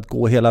möjligheter att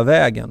gå hela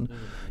vägen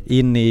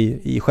in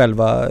i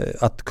själva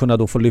att kunna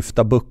då få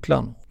lyfta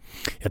bucklan.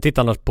 Jag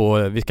tittar annars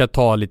på, vi ska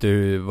ta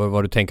lite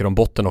vad du tänker om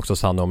botten också,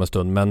 Sanna, om en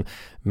stund, men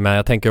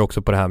jag tänker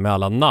också på det här med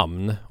alla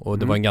namn, och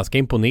det var en ganska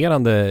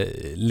imponerande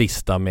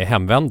lista med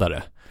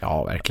hemvändare.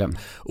 Ja, verkligen.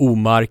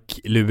 Omark,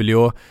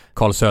 Luleå,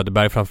 Carl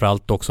Söderberg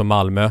framförallt, också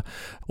Malmö,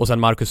 och sen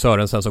Marcus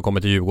Sörensen som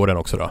kommer till Djurgården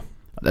också då.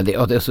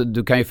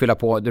 Du kan ju fylla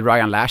på,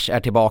 Ryan Lash är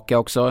tillbaka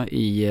också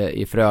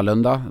i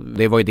Frölunda.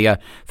 Det var ju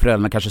det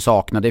Frölunda kanske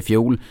saknade i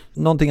fjol.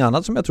 Någonting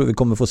annat som jag tror vi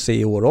kommer få se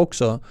i år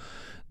också,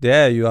 det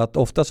är ju att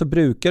ofta så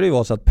brukar det ju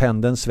vara så att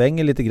pendeln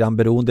svänger lite grann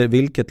beroende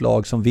vilket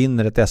lag som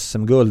vinner ett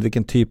SM-guld,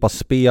 vilken typ av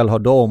spel har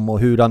de och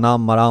hur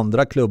anammar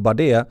andra klubbar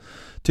det.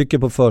 Tycker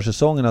på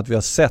försäsongen att vi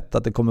har sett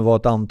att det kommer vara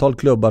ett antal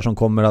klubbar som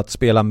kommer att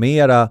spela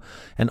mera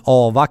en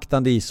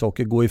avvaktande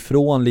ishockey, gå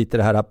ifrån lite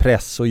det här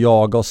press och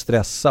jaga och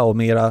stressa och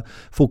mera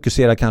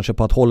fokusera kanske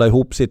på att hålla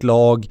ihop sitt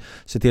lag,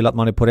 se till att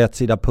man är på rätt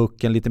sida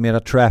pucken, lite mera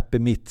trap i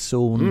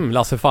mittzon.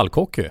 Lasse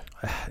Falk-hockey.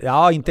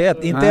 Ja, inte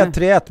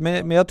 1-3-1,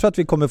 men jag tror att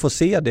vi kommer få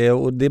se det,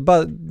 och det är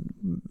bara,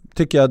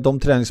 tycker jag de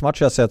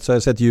träningsmatcher jag sett, så har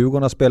jag sett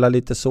Djurgården spela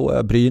lite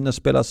så, Brynäs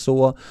spelar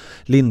så,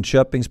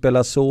 Linköping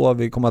spelar så,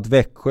 vi kommer att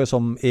Växjö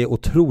som är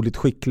otroligt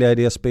skickliga i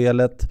det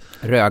spelet.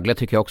 Rögle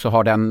tycker jag också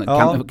har den,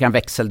 kan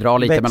växeldra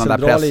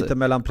lite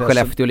mellan press.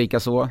 Skellefteå lika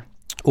så.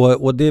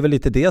 Och det är väl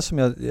lite det som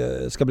jag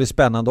ska bli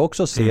spännande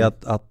också att se,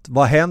 att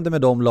vad händer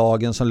med de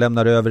lagen som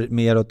lämnar över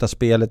mer av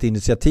spelet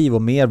initiativ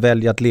och mer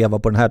väljer att leva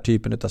på den här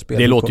typen av spel.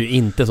 Det låter ju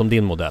inte som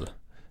din modell.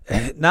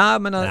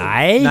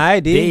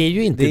 Nej, det är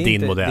ju inte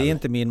din modell. Det är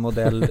inte min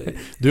modell.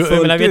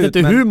 Jag vet inte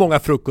hur många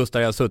frukostar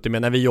jag har suttit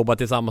med när vi jobbar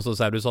tillsammans och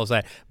så här, du sa så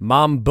här,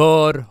 man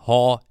bör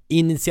ha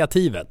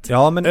initiativet.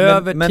 Ja, men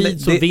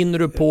tid så vinner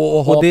du på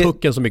att ha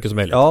pucken så mycket som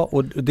möjligt. Ja,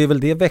 och det är väl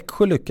det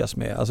Växjö lyckas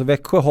med. Alltså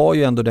Växjö har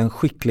ju ändå den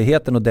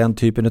skickligheten och den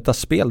typen av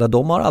spel där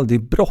de har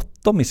aldrig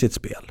bråttom i sitt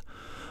spel.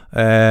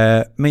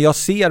 Men jag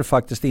ser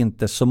faktiskt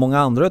inte så många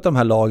andra av de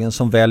här lagen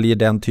som väljer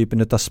den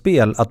typen av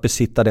spel att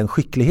besitta den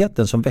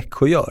skickligheten som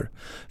Växjö gör.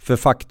 För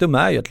faktum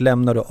är ju att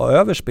lämnar du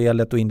över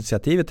spelet och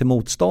initiativet till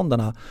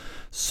motståndarna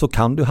så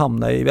kan du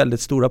hamna i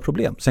väldigt stora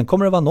problem. Sen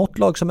kommer det vara något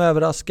lag som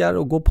överraskar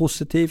och går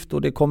positivt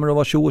och det kommer att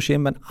vara tjo och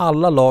tjim, men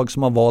alla lag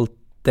som har valt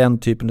den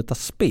typen av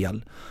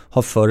spel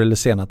har förr eller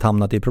senare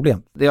hamnat i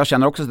problem. Det jag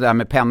känner också det där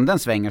med pendeln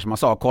svänger som man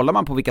sa. Kollar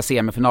man på vilka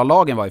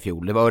semifinallagen var i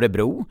fjol. Det var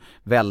Örebro,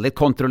 väldigt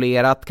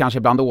kontrollerat, kanske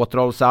ibland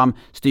återhållsam,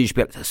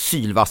 styrspel,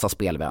 sylvassa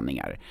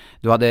spelvändningar.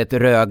 Du hade ett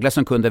Rögle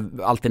som kunde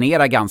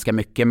alternera ganska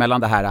mycket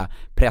mellan det här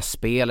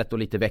pressspelet och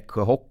lite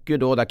Växjö-hockey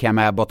då, där Cam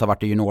Abbott har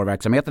varit i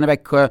juniorverksamheten i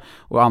Växjö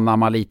och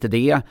anamma lite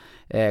det.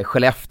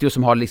 Skellefteå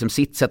som har liksom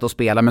sitt sätt att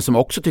spela, men som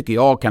också tycker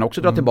jag kan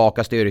också dra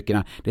tillbaka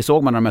styrkorna. Det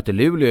såg man när de mötte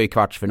Luleå i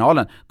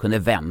kvartsfinalen. Kunde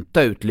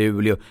vänta ut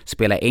Luleå,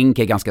 spela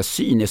enkelt, ganska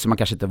cyniskt som man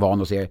kanske inte är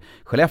van att se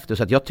Skellefteå.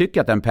 Så att jag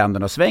tycker att den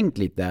pendeln har svängt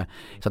lite.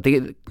 Så att det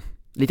är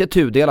lite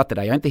tudelat det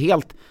där. Jag är inte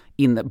helt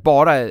inne,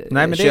 bara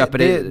köper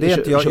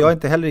det. Jag är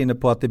inte heller inne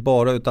på att det är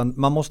bara, utan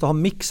man måste ha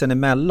mixen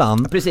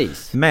emellan.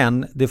 Precis.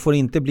 Men det får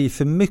inte bli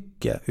för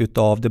mycket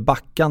utav det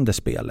backande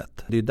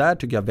spelet. Det är där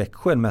tycker jag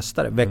Växjö är en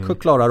mästare. Växjö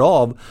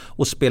klarar av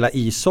att spela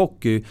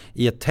ishockey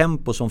i ett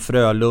tempo som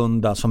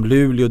Frölunda, som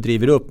Luleå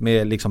driver upp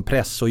med liksom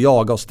press och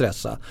jaga och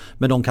stressa.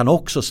 Men de kan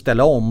också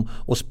ställa om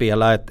och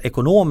spela ett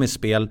ekonomiskt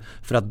spel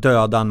för att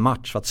döda en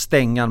match, för att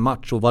stänga en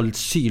match och vara lite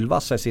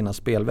sylvassa i sina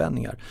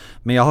spelvändningar.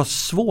 Men jag har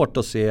svårt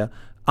att se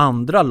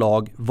andra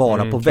lag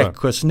vara på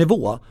Växjös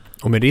nivå.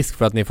 Och med risk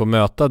för att ni får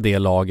möta det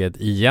laget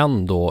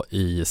igen då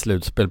i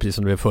slutspel, precis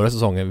som det blev förra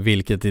säsongen,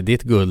 vilket är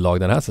ditt guldlag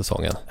den här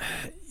säsongen?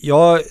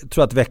 Jag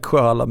tror att Växjö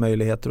har alla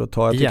möjligheter att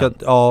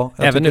ta.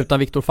 Även utan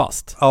Viktor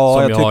Fast, som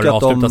jag har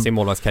avslutat sin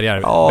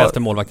målvaktskarriär, bästa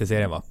målvakt i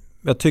serien, va?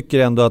 Jag tycker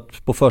ändå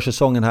att på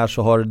försäsongen här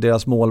så har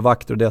deras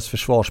målvakter och deras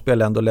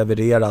försvarsspel ändå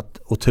levererat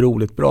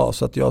otroligt bra,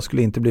 så att jag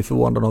skulle inte bli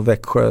förvånad om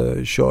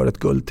Växjö kör ett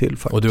guld till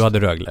faktiskt. Och du hade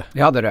Rögle?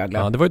 Jag hade Rögle.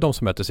 Ja, det var ju de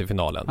som möttes i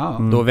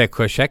finalen. Då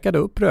Växjö checkade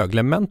upp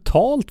Rögle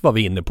mentalt, var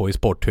vi inne på i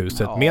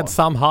Sporthuset med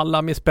Sam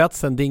Hallam i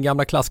spetsen, din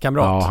gamla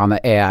klasskamrat. Ja, han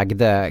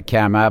ägde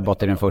Cam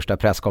Abbott i den första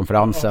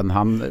presskonferensen.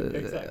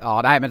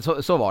 Men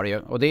så var det ju.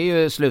 Och det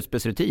är ju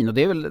slutspelsrutin, och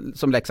det är väl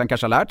som Leksand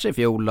kanske har lärt sig i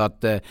fjol,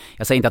 att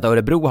jag säger inte att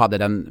Örebro hade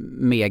den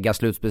mega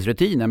slutspelsrutinen,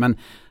 men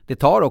det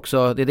tar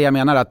också, det är det jag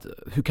menar, att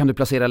hur kan du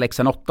placera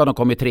Leksand 8? De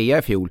kom ju 3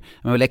 i fjol.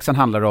 Men Leksand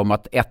handlar om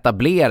att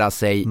etablera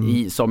sig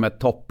som ett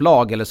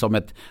topplag, eller som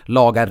ett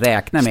lag att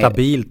räkna med.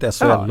 Stabilt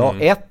SHL-lag.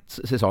 Ett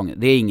säsong,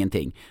 det är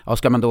ingenting. Och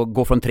ska man då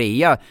gå från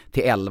 3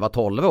 till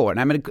 11-12 år?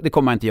 Nej, men det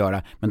kommer man inte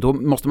göra. Men då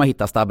måste man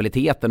hitta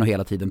stabiliteten och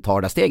hela tiden ta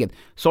det där steget.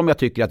 Som jag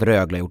tycker att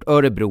Rögle har gjort,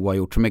 Örebro har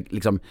gjort, som är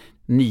liksom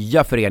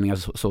nya föreningar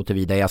så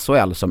tillvida i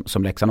SHL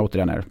som Leksand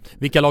återigen är.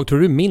 Vilka lag tror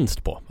du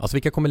minst på? Alltså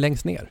vilka kommer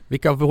längst ner?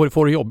 Vilka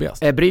får du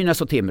jobbigast?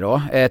 Brynäs och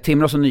Timrå.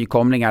 Timrå som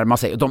nykomlingar, man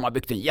säger, de har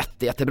byggt en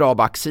jättebra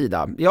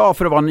backsida. Ja,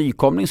 för att vara en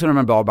nykomling så är de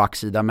en bra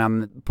backsida,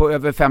 men på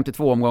över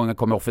 52 omgångar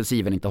kommer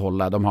offensiven inte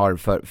hålla. De har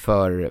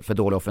för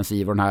dålig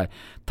offensiv, och den här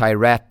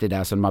Tyratti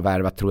där som de har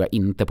värvat tror jag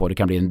inte på. Det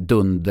kan bli en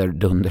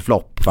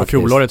dunderflopp faktiskt. Och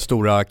fjolårets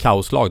stora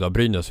kaoslag då,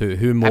 Brynäs.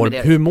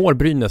 Hur mår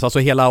Brynäs? Alltså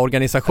hela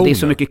organisationen. Det är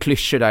så mycket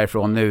klyschor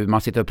därifrån nu.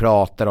 Man sitter och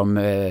pratar om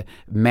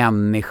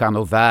människan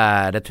och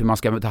värdet, hur man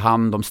ska ta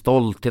hand om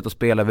stolthet och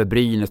spela över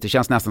Brynäs. Det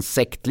känns nästan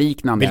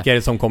sektliknande. Vilka är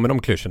det som kommer de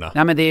klyschorna?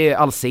 Nej, men det är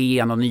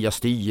Alsen och nya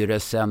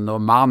styrelsen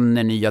och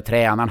mannen, nya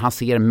tränaren. Han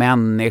ser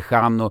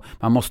människan och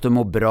man måste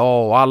må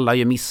bra och alla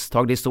gör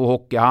misstag. Det är så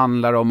hockey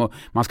handlar om, och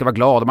man ska vara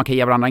glad och man kan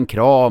ge varandra en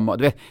kram. Och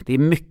det är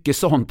mycket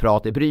sånt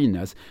prat i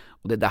Brynäs.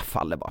 Och det där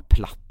faller bara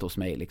platt hos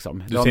mig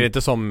liksom. Du ser det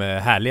inte som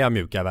härliga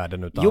mjuka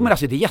värden, utan... Jo, men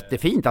alltså det är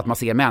jättefint att man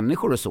ser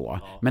människor och så.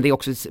 Men det är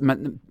också,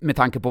 med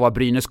tanke på var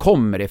Brynäs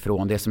kommer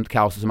ifrån, det som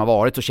kaoset som har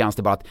varit, så känns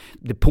det bara att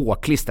det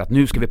påklistrat.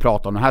 Nu ska vi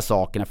prata om de här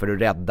sakerna för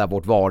att rädda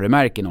vårt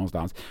varumärke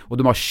någonstans. Och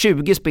de har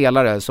 20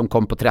 spelare som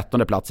kom på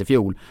 13:e plats i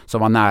fjol,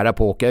 som var nära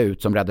på att åka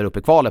ut, som räddade upp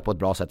i kvalet på ett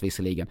bra sätt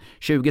visserligen.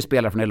 20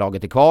 spelare från det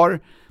laget är kvar.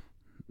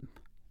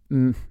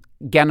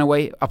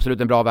 Ganaway,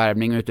 absolut en bra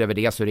värvning. Utöver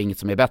det så är det inget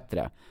som är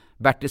bättre.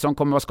 Bertilsson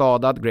kommer vara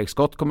skadad, Greg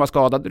Scott kommer vara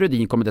skadad,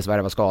 Rudin kommer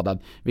dessvärre vara skadad,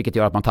 vilket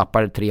gör att man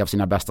tappar 3 av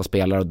sina bästa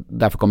spelare, och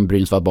därför kommer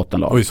Brynäs vara ett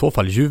bottenlag. Och i så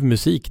fall, ljuv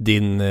musik,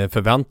 din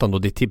förväntan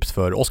och ditt tips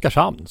för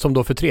Oskarshamn, som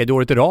då för 3:e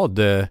året i rad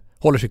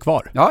håller sig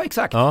kvar. Ja,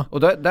 exakt. Ja. Och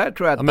där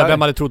tror jag att men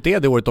vem hade trott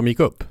det året de gick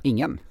upp?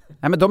 Ingen.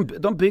 Nej, men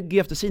de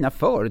bygger efter sina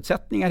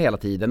förutsättningar hela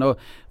tiden. Och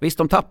visst,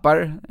 de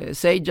tappar.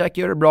 Sajak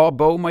gör det bra,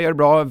 Boma gör det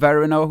bra,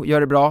 Verino gör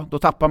det bra. Då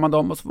tappar man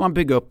dem och så får man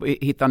bygga upp och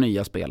hitta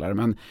nya spelare.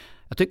 Men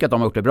jag tycker att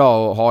de har gjort det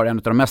bra och har en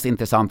av de mest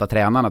intressanta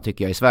tränarna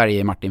tycker jag i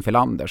Sverige, Martin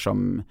Filander,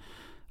 som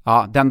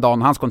den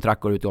dagen hans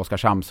kontrakt går ut i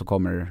Oskarshamn så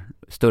kommer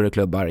större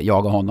klubbar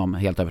jaga honom,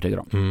 helt övertygad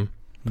om. Mm.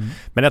 Mm.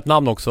 Men ett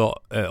namn också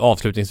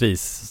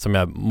avslutningsvis som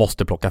jag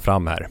måste plocka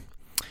fram här.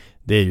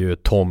 Det är ju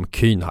Tom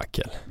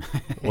Kühnhackl.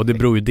 Och det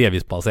beror ju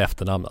delvis på hans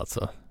efternamn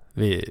alltså.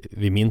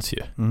 Vi minns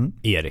ju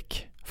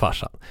Erik,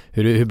 farsan.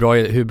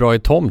 Hur bra är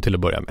Tom till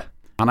att börja med?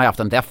 Han har haft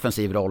en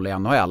defensiv roll i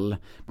NHL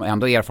och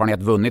ändå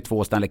erfarenhet vunnit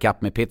 2 Stanley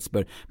Cup med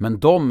Pittsburgh. Men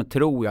de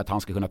tror ju att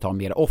han ska kunna ta en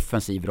mer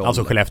offensiv roll.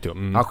 Alltså Skellefteå.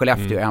 Ja,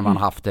 Skellefteå än vad han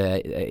haft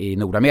i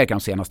Nordamerika de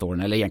senaste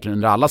åren. Eller egentligen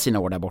under alla sina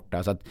år där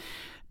borta. Så att,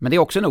 men det är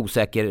också en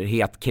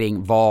osäkerhet kring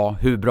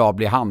hur bra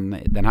blir han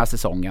den här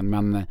säsongen.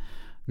 Men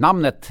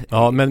namnet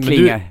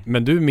klingar.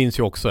 Men du minns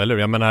ju också, eller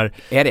jag menar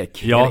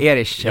Erik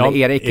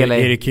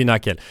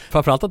Kühnhackl.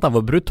 Framförallt att han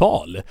var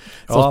brutal.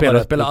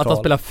 Att han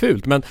spelar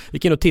fult. Men vi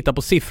kan nog titta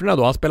på siffrorna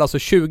då. Han spelar alltså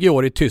 20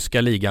 år i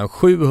tyska ligan,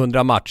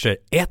 700 matcher,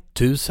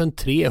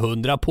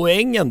 1300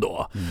 poängen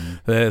då.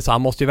 Så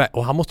han måste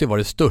ju vara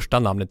det största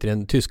namnet i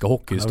den tyska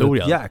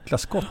hockeyhistorien. Det var ett jäkla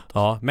skott.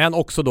 Ja, men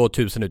också då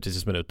 1000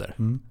 utvisningsminuter.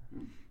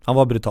 Han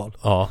var brutal.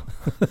 Ja.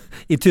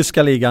 I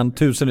tyska ligan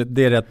 1000,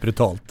 det är rätt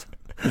brutalt.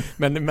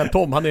 Men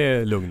Tom, han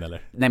är lugn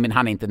eller? Nej, men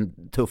han är inte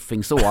en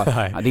tuffing så. Det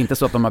är inte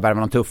så att de har värvat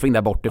någon tuffing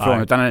där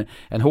bortifrån. Utan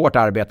en hårt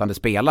arbetande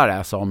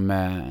spelare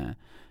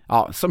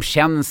som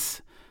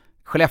känns...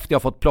 Skellefteå har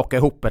fått plocka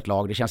ihop ett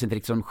lag. Det känns inte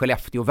riktigt som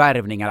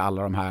Skellefteå-värvningar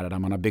alla de här där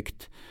man har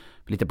byggt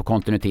lite på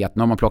kontinuitet.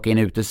 När man plockar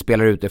in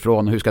spelare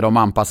utifrån, hur ska de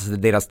anpassa sig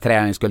till deras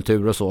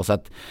träningskultur och så. Så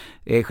att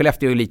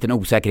Skellefteå är ju lite en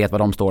osäkerhet var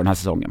de står den här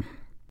säsongen.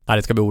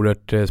 Det ska bli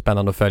oerhört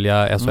spännande att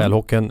följa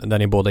SHL-hockeyn där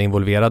ni båda är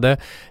involverade.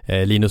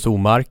 Linus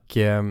Omark,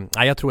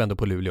 jag tror ändå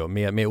på Luleå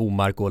med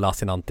Omark och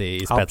Lassinantti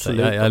i spetsen.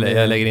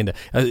 Jag lägger in det.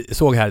 Jag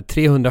såg här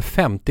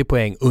 350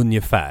 poäng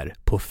ungefär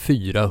på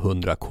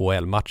 400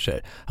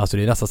 KL-matcher. Alltså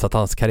det är nästan så att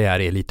hans karriär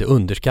är lite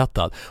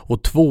underskattad.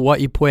 Och 2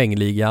 i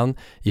poängligan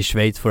i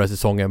Schweiz förra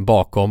säsongen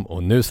bakom,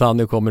 och nu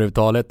Sanny kommer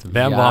uttalet.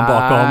 Vem var han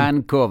bakom?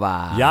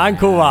 Jan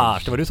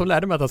Kovac. Det var du som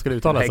lärde mig att han skulle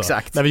uttala så.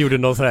 Exakt. När vi gjorde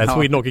någon sån här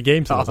Sweden Hockey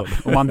Games eller sånt.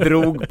 Och man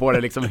drog på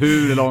det liksom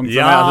hur långt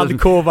som helst. Jan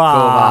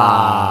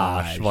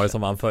Kovac var det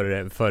som han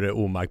för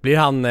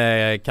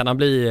Omark. Kan han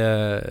bli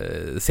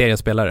seriens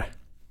spelare?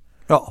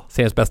 Ja.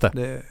 Seriens bästa?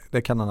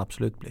 Det kan han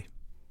absolut bli.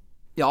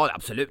 Ja,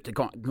 absolut. Det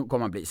kommer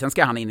han bli. Sen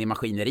ska han in i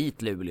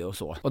maskineriet Luleå och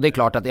så. Och det är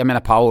klart att, jag menar,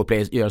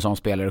 powerplay gör som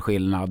spelare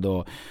skillnad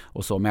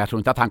och så. Men jag tror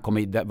inte att han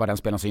kommer vara den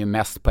spelaren som gör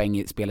mest poäng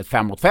i spelet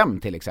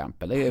 5-mot-5 till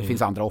exempel. Det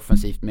finns andra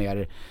offensivt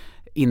mer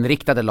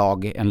inriktade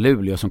lag än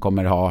Luleå som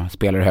kommer ha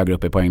spelare högre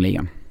upp i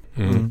poängligan.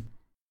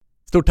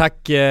 Stort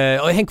tack.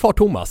 Häng kvar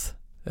Thomas.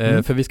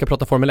 För vi ska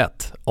prata Formel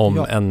 1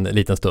 om en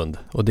liten stund.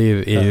 Och det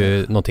är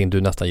ju någonting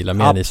du nästan gillar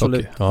mer än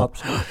ishockey.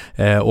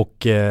 Absolut.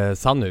 Och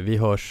Sannu, vi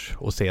hörs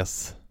och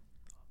ses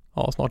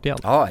snart igen.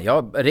 Ja,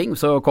 jag ring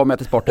så kommer jag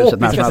till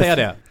Sporthuset. Vi ska säga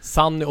det.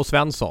 Sanny och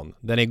Svensson,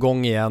 den är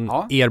igång igen.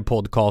 Er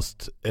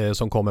podcast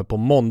som kommer på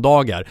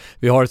måndagar.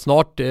 Vi har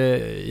snart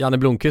Janne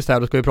Blomqvist här.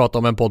 Då ska vi prata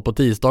om en podd på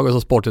tisdagar och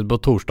så Sporthuset på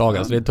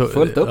torsdagar. Så det är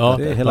fullt upp.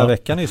 Hela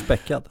veckan är ju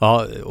späckad.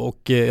 Ja,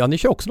 och ni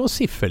kör också någon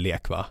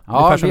sifferlek, va?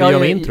 Ja,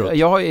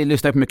 jag har ju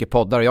lyssnat på mycket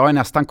poddar och jag har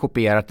nästan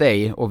kopierat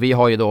dig. Och vi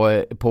har ju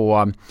då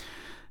på...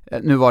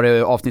 Nu var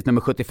det avsnitt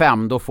nummer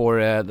 75. Då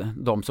får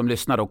de som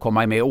lyssnar då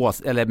komma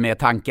med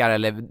tankar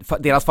eller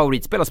deras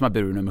favoritspelare som har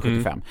burit nummer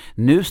 75.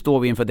 Nu står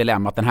vi inför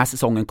dilemmat. Den här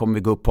säsongen kommer vi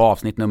gå upp på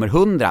avsnitt nummer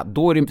 100.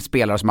 Då är det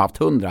spelare som har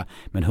haft 100.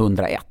 Men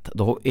 101.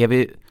 Då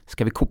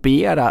ska vi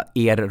kopiera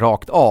er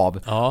rakt av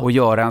och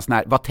göra en sån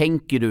här... Vad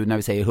tänker du när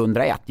vi säger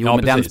 101? Jo,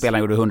 men den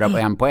spelaren gjorde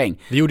 101 poäng.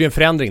 Vi gjorde en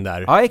förändring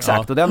där. Ja,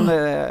 exakt. Och den...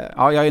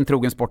 jag är en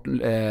trogen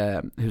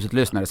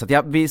Sporthuset-lyssnare. Så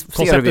att vi ser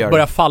konceptet hur vi gör.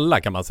 Börjar falla,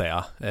 kan man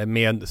säga.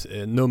 Med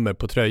nummer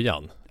på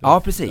tröjan.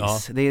 Ja, precis. Ja.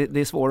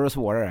 Det är svårare och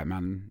svårare,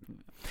 men...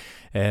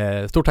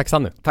 Stort tack,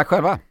 Sannu. Tack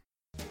själva.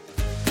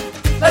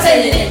 Vad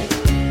säger ni?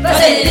 Vad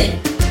säger ni?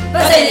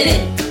 Vad säger ni?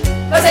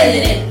 Vad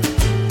säger ni?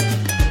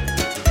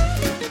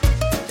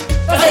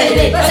 Vad säger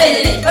ni? Vad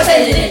säger ni? Vad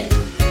säger ni?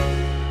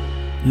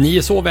 Ni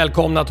är så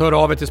välkomna att höra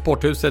av er till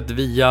Sporthuset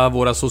via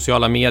våra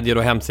sociala medier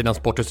och hemsidan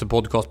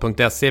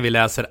sporthusetpodcast.se. Vi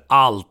läser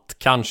allt.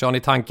 Kanske har ni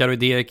tankar och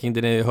idéer kring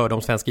det ni hörde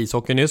om svensk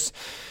ishockey nyss.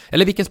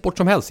 Eller vilken sport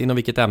som helst, inom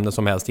vilket ämne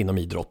som helst inom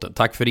idrotten.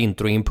 Tack för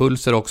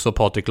introimpulser också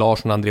Patrik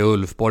Larsson, André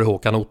Ulfborg,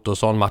 Håkan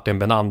Ottosson, Martin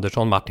Ben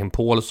Andersson, Martin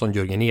Paulsson,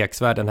 Jörgen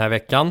Eksvärd den här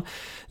veckan.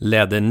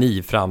 Ledde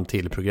ni fram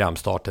till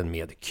programstarten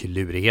med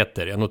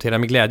klurigheter. Jag noterar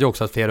med glädje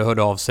också att flera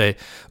hörde av sig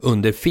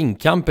under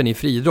Finnkampen i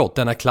friidrott.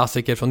 Denna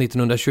klassiker från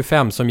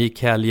 1925 som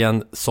gick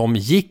helgen som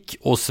gick,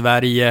 och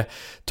Sverige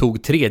tog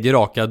 3:e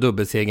raka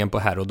dubbelsegern på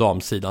herr- och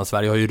damsidan.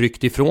 Sverige har ju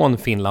ryckt ifrån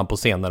Finland på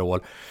senare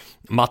år.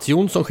 Mats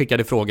Jonsson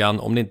skickade frågan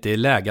om det inte är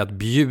läge att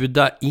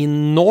bjuda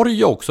in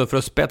Norge också för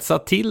att spetsa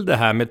till det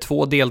här med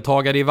 2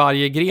 deltagare i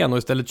varje gren och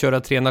istället köra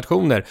 3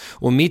 nationer.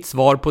 Och mitt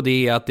svar på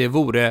det är att det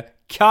vore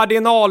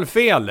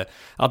kardinalfel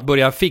att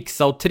börja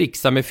fixa och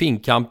trixa med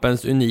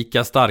finkampens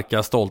unika,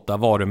 starka, stolta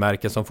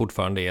varumärke som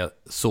fortfarande är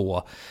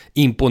så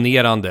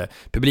imponerande.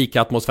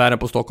 Publikatmosfären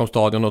på Stockholms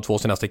stadion de 2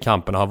 senaste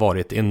kamperna har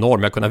varit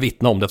enorm. Jag kunde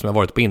vittna om det som jag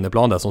varit på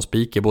inneplan där som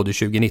speaker både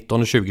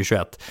 2019 och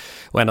 2021.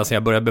 Och ända sedan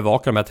jag började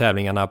bevaka de här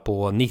tävlingarna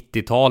på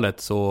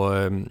 90-talet så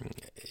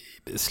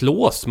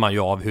slås man ju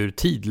av hur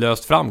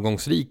tidlöst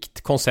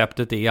framgångsrikt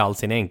konceptet är i all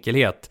sin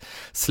enkelhet.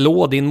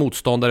 Slå din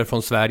motståndare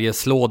från Sverige,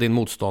 slå din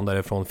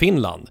motståndare från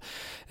Finland.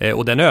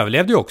 Och den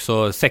överlevde ju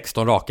också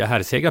 16 raka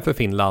herrsegrar för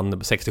Finland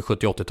 60-, 70-,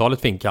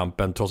 80-talet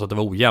finkampen trots att det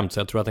var ojämnt, så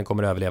jag tror att den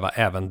kommer att överleva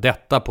även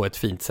detta på ett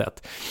fint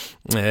sätt.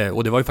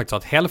 Och det var ju faktiskt så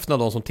att hälften av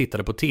de som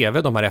tittade på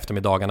tv de här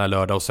eftermiddagarna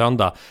lördag och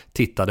söndag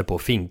tittade på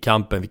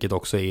finkampen, vilket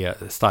också är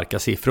starka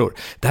siffror.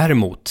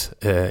 Däremot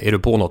är du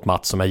på något,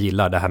 Mats, som jag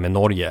gillar, det här med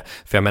Norge.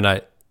 För jag menar,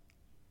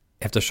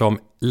 eftersom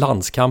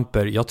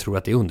landskamper, jag tror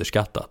att det är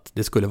underskattat.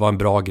 Det skulle vara en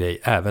bra grej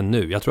även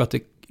nu. Jag tror att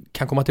det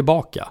kan komma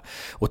tillbaka.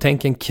 Och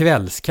tänk en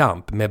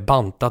kvällskamp med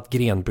bantat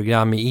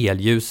grenprogram i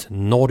elljus.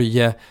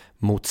 Norge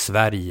mot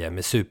Sverige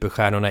med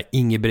superstjärnorna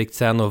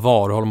Ingebrigtsen och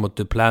Warholm mot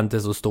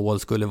Duplantis och Ståhl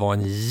skulle vara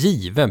en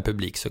given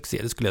publiksuccé,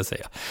 det skulle jag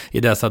säga, i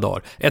dessa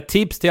dagar. Ett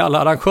tips till alla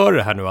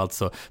arrangörer här nu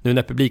alltså, nu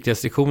när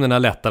publikrestriktionerna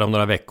lättar om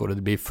några veckor och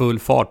det blir full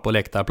fart på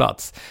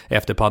läktarplats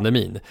efter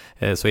pandemin,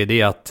 så är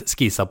det att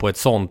skissa på ett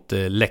sånt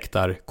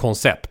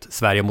läktarkoncept,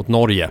 Sverige mot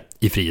Norge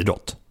i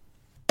friidrott.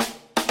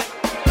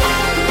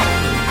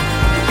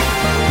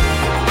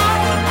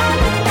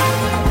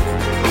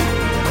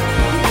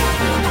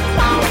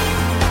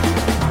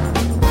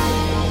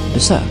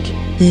 Besök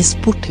i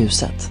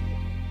Sporthuset.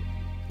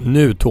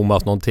 Nu,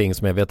 Thomas, någonting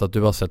som jag vet att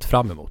du har sett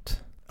fram emot.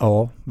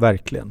 Ja,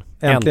 verkligen.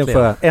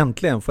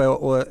 Äntligen får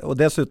jag och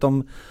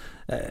dessutom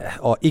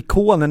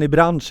ikonen i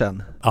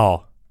branschen.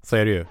 Ja, så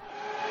är det ju.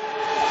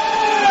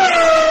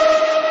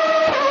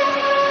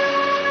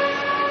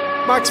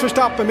 Max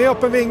Verstappen med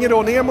öppen vinge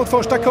då, ner mot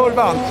första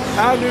kurvan.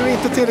 Är nu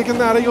inte tillräckligt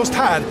nära just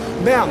här.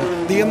 Men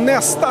det är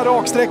nästa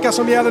raksträcka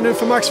som gäller nu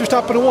för Max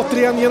Verstappen.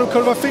 Återigen genom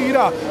kurva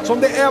 4. Som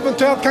det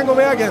eventuellt kan gå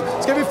vägen.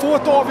 Ska vi få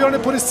ett avgörande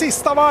på det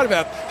sista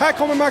varvet? Här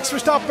kommer Max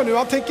Verstappen nu.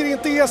 Han tänker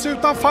inte ge sig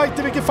utan fight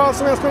i vilket fall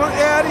som helst. Men han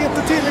är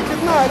inte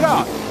tillräckligt nära.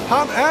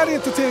 Han är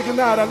inte tillräckligt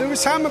nära.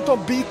 Lewis Hamilton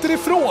biter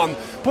ifrån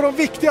på de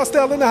viktiga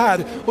ställena här.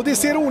 Och det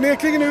ser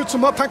onekligen ut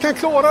som att han kan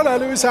klara det här,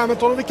 Lewis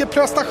Hamilton. Och vilken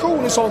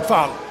prestation i sånt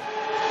fall.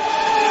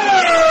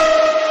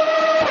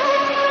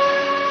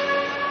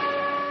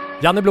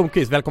 Janne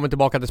Blomqvist, välkommen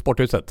tillbaka till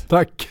Sporthuset.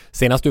 Tack.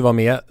 Senast du var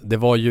med, det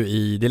var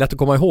ju det är lätt att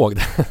komma ihåg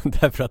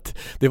därför att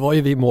det var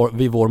ju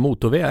vid vår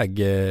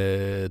motorväg,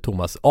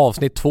 Thomas,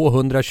 avsnitt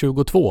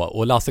 222,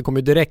 och Lasse kom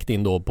ju direkt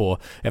in då på,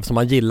 eftersom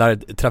han gillar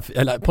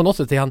eller på något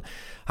sätt är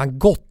han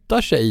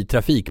gottar sig i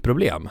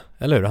trafikproblem,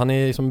 eller hur? Han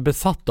är liksom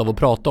besatt av att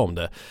prata om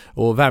det.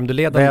 Och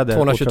Värmdöledaren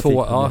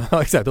 222,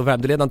 ja exakt, och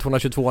Värmdöledaren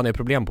 222 är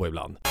problem på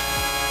ibland.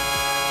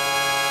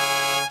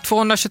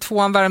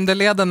 222an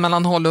Värmdöleden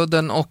mellan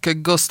Hålludden och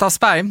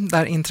Gustavsberg.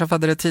 Där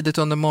inträffade det tidigt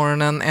under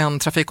morgonen en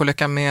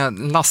trafikolycka med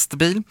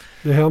lastbil.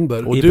 Det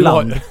händer. Och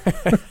ibland.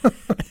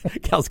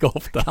 Ganska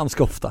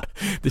ofta.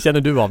 Det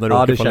känner du av när du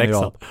åker från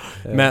Leksand.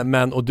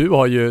 Men och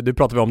du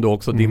pratar vi om då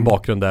också, din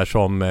bakgrund där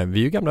som, vi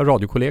är ju gamla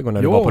radiokollegor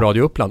när du var på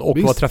Radio Uppland och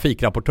var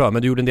trafikrapportör,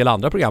 men du gjorde en del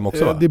andra program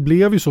också, va? Det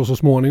blev ju så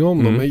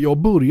småningom då, men jag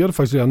började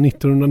faktiskt redan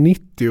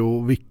 1990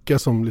 och vicka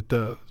som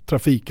lite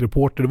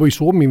trafikreporter. Det var ju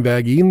så min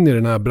väg in i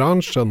den här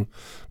branschen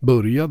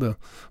började.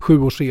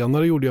 7 år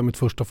senare gjorde jag mitt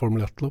första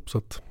Formel 1-lopp.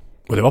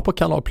 Och det var på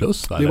Kanal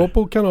Plus, va? Det var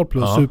på Kanal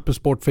Plus, ja.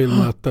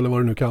 Supersportfilmet eller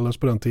vad det nu kallas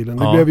på den tiden.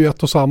 Det blev ju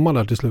ett och samma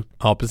där till slut.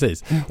 Ja,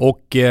 precis.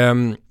 Och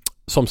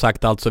som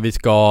sagt, alltså vi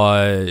ska,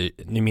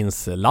 ni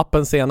minns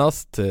lappen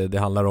senast, det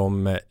handlar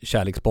om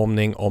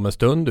kärleksbombning om en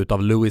stund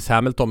utav Lewis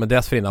Hamilton, men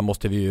dessförinnan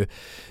måste vi ju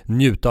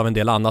njuta av en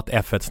del annat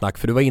F1-snack,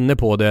 för du var inne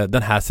på det,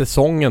 den här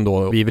säsongen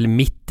då, vi är väl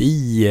mitt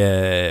i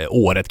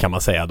året kan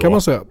man säga då. Kan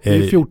man säga, det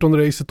är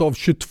 14-racet av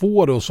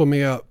 22 då som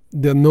är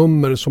det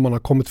nummer som man har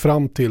kommit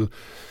fram till.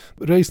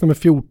 Race nummer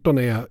 14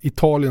 är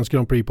Italiens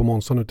Grand Prix på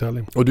Monza nu till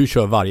helgen. Och du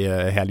kör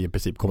varje helg i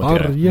princip,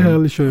 kommenterar. Varje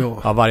helg kör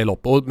jag. Ja, varje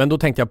lopp. Men då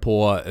tänkte jag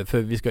på, för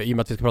i och med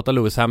att vi ska prata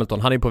Lewis Hamilton,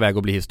 han är på väg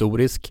att bli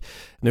historisk.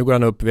 Nu går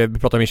han upp, vi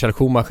pratade om Michael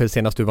Schumacher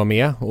senast du var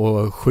med,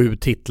 och 7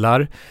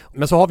 titlar.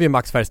 Men så har vi ju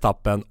Max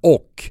Verstappen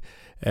och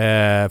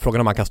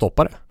frågan om man kan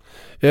stoppa det.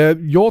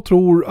 Jag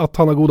tror att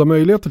han har goda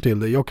möjligheter till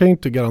det. Jag kan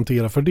inte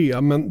garantera för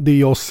det, men det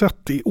jag har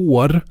sett i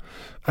år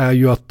är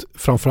ju att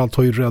framförallt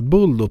har ju Red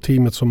Bull då,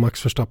 teamet som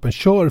Max Verstappen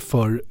kör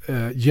för,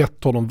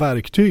 gett honom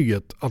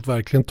verktyget att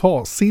verkligen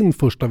ta sin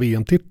första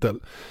VM-titel.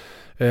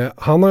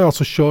 Han har ju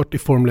alltså kört i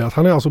Formel 1,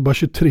 han är alltså bara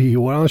 23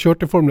 år, han har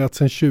kört i Formel 1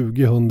 sedan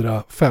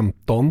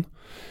 2015.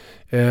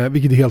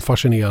 Vilket är helt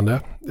fascinerande.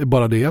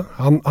 Bara det.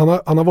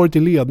 Han har varit i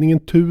ledningen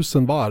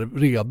 1000 varv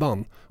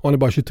redan. Och han är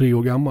bara 23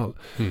 år gammal.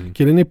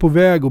 Killen är på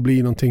väg att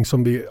bli någonting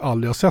som vi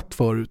aldrig har sett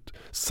förut.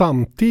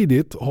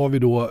 Samtidigt har vi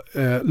då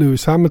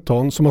Lewis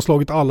Hamilton som har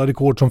slagit alla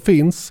rekord som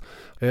finns.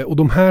 Och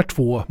de här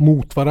två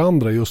mot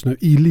varandra just nu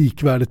i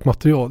likvärdigt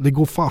material. Det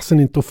går fasen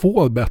inte att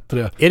få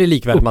bättre. Är det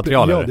likvärdigt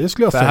material? Ja, det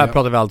skulle jag säga. Här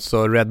pratar vi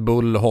alltså Red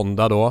Bull,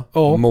 Honda då,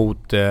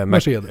 mot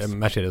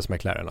Mercedes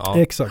McLaren. Ja.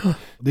 Exakt.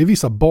 Det är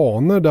vissa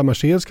banor där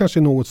Mercedes kanske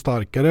är något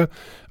starkare.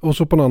 Och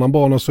så på en annan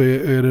bana så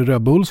är det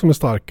Red Bull som är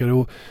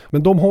starkare.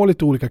 Men de har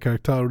lite olika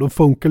karaktärer och de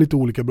funkar lite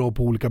olika bra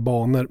på olika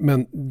banor.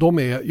 Men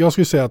jag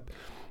skulle säga att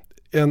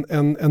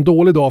en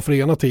dålig dag för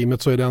ena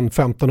teamet så är den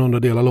 1500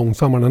 delar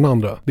långsammare än den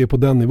andra. Det är på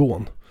den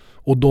nivån.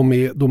 Och de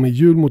är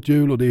hjul mot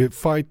hjul och det är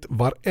fight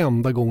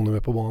varenda gång de är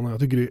på banan. Jag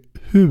tycker det är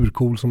hur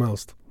cool som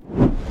helst.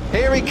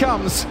 Here he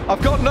comes.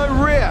 I've got no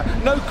rear,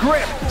 no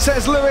grip,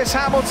 says Lewis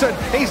Hamilton.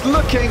 He's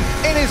looking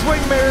in his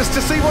wing mirrors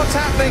to see what's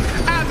happening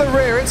at the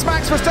rear. It's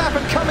Max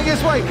Verstappen coming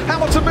his way.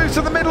 Hamilton moves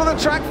to the middle of the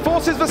track,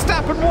 forces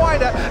Verstappen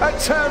wider at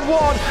turn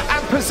 1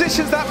 and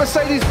positions that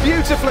Mercedes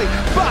beautifully.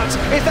 But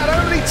is that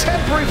only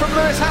temporary from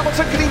Lewis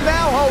Hamilton? Can he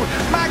now hold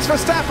Max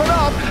Verstappen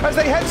up as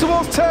they head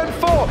towards turn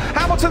 4?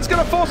 Hamilton's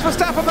going to force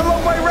Verstappen the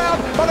long way round.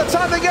 By the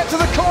time they get to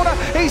the corner,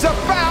 he's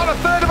about a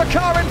third of a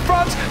car in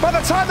front. By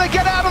the time they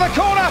get out of the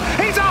corner,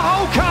 he's a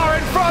whole car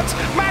in front.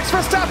 Max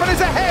Verstappen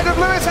is ahead of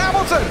Lewis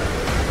Hamilton.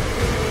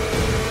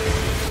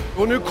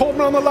 Och nu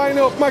kommer han att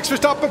linea upp Max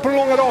Verstappen på den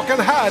långa rakan.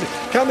 Här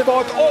kan det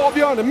vara ett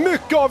avgörande,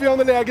 mycket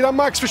avgörande läge där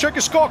Max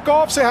försöker skaka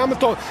av sig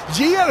Hamilton.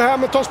 Ger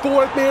Hamilton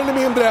spåret mer eller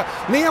mindre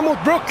ner mot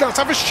Brooklands.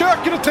 Han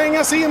försöker att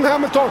tränga sig in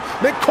Hamilton,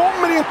 men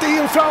kommer inte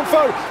in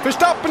framför.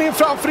 Verstappen in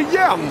framför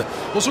igen.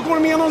 Och så går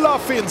de igenom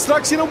Luffield,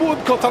 strax inom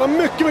Woodcott. Han har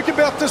mycket, mycket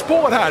bättre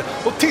spår här.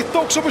 Och titta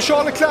också på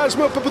Charles Leclerc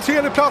som är uppe på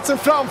tredje platsen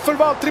framför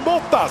Valtteri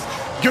Bottas.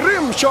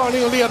 Grym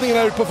körning och ledningen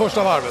här ute på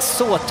första varvet.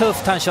 Så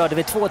tufft han körde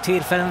vid 2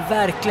 tillfällen.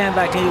 Verkligen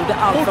gjorde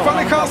allt.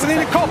 Fortfarande chansen in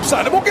i Kops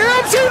här. De åker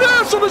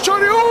hemsidan så de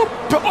kör ihop.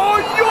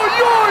 Oj, oj,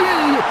 oj!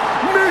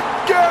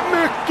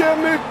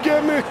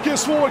 Mycket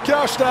svår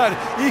krasch där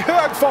i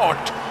hög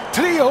fart.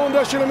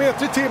 300 km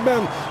i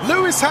timmen.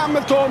 Lewis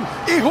Hamilton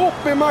ihop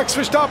med Max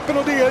Verstappen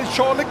och det är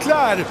Charles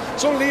Leclerc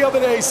som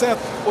leder racet.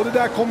 Och det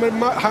där kommer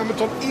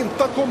Hamilton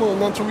inte att komma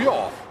undan, tror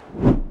jag.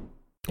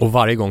 Och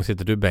varje gång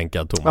sitter du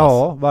bänkad, Thomas.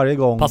 Ja, varje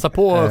gång. Passa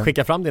på att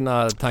skicka fram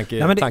dina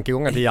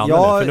tankegångar till Janne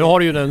nu, för nu har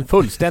du ju den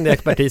fullständiga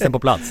expertisen på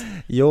plats.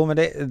 Jo, men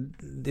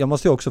jag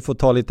måste ju också få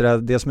ta lite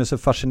det som är så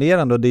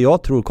fascinerande och det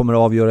jag tror kommer att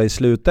avgöra i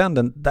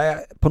slutänden, där jag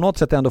på något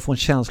sätt ändå får en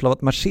känsla av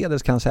att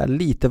Mercedes kan säga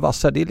lite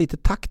vassare. Det är lite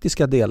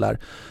taktiska delar.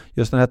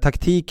 Just den här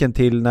taktiken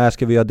till när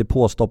ska vi göra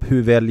depåstopp,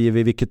 hur väljer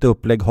vi, vilket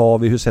upplägg har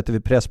vi, hur sätter vi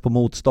press på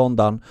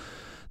motståndaren.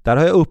 Där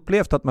har jag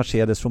upplevt att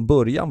Mercedes från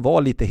början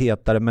var lite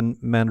hetare,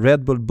 men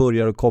Red Bull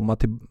börjar att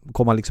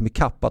komma liksom i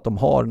kapp, att de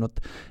har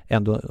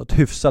något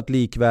hyfsat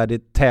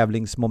likvärdigt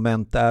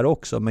tävlingsmoment där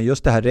också. Men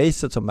just det här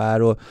racet som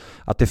är och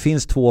att det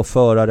finns 2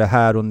 förare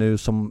här och nu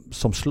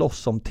som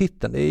slåss om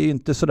titeln. Det är ju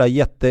inte sådär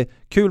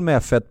jättekul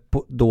med F1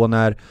 då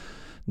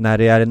när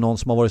det är någon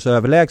som har varit så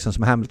överlägsen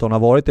som Hamilton har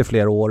varit i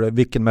flera år.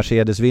 Vilken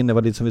Mercedes vinner,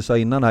 var det som vi sa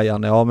innan här,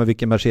 Janne. Ja, men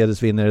vilken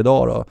Mercedes vinner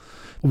idag då?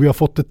 Och vi har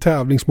fått ett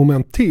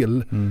tävlingsmoment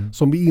till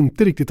som vi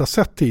inte riktigt har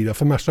sett tidigare.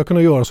 För Mercedes har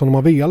kunnat göra som de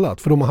har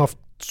velat. För de har haft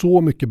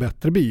så mycket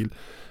bättre bil.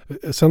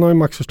 Sen har ju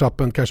Max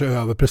Verstappen kanske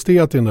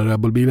överpresterat i den där Red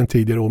Bull-bilen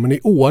tidigare år. Men i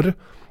år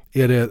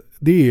är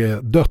det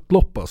är dött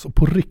lopp, alltså.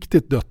 På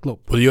riktigt dött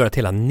lopp. Och det gör att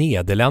hela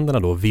Nederländerna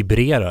då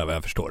vibrerar, vad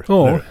jag förstår.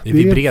 Ja, det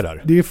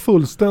vibrerar. Det är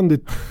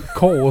fullständigt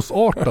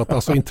kaosartat,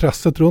 alltså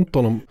intresset runt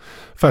honom.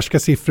 Färska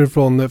siffror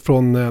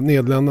från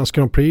Nederländernas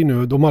Grand Prix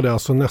nu, de hade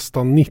alltså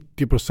nästan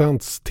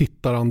 90%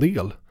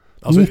 tittarandel.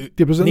 Alltså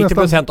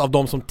 90% av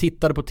de som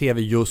tittade på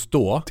tv just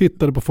då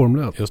tittade på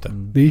Formel 1. Just det.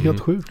 Det är helt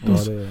sjukt.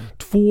 Alltså.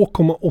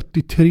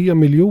 2,83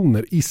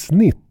 miljoner i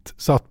snitt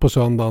satt på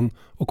söndagen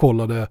och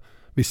kollade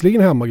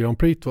visserligen hemma Grand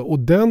Prix. Och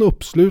den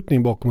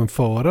uppslutning bakom en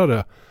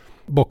förare,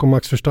 bakom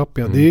Max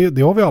Verstappen,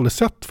 det har vi aldrig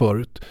sett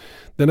förut.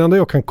 Den enda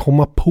jag kan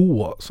komma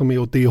på som är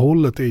åt det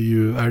hållet är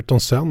ju Ayrton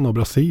Senna och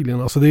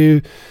Brasilien. Alltså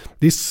det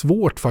är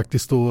svårt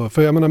faktiskt då.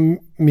 För jag menar,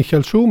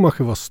 Michael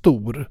Schumacher var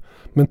stor.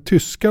 Men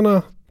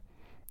tyskarna,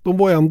 de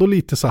var ändå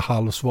lite så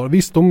halvsvar.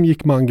 Visst, de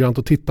gick mangrant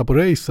och tittade på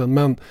racen,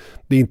 men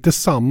det är inte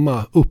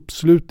samma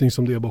uppslutning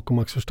som det är bakom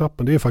Max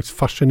Verstappen. Det är faktiskt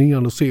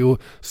fascinerande att se. Och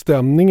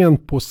stämningen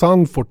på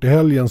Zandvoort i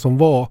helgen som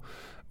var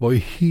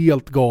ju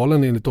helt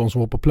galen enligt de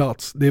som var på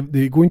plats.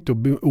 Det går inte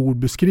att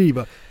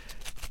ordbeskriva.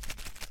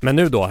 Men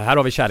nu då, här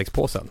har vi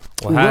kärlekspåsen.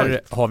 Och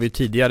här har vi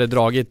tidigare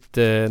dragit,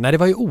 nej det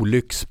var ju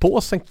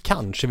olyckspåsen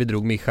kanske vi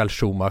drog Michael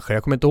Schumacher.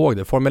 Jag kommer inte ihåg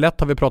det. Formel 1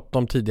 har vi pratat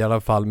om tidigare i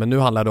alla fall, men nu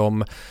handlar det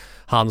om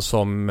han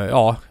som,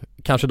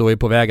 kanske då är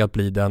på väg att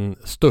bli den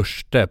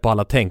största på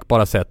alla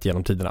tänkbara sätt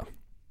genom tiderna.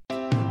 Nu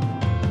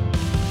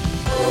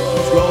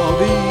ska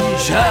vi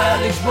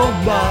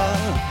kärleksbomba.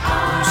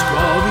 Nu ska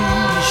vi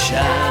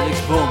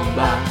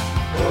kärleksbomba.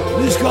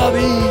 Nu ska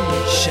vi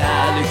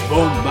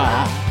kärleksbomba.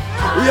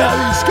 Ja,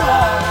 vi ska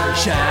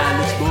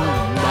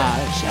kärleksbomba.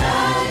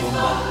 Kärleksbomba.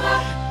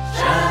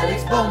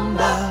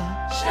 Kärleksbomba,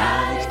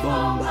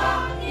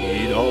 kärleksbomba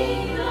idag.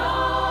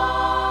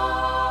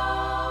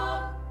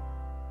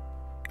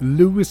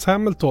 Lewis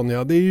Hamilton,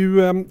 ja, det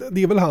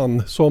är väl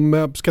han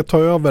som ska ta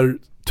över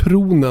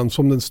tronen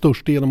som den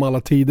största genom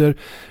alla tider.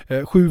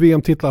 7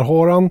 VM-titlar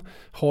har han,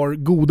 har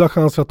goda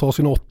chanser att ta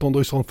sin 8:e,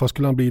 och i sånt fall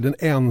skulle han bli den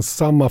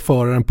ensamma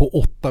föraren på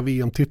 8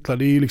 VM-titlar.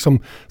 Det är ju liksom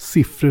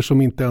siffror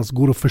som inte ens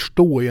går att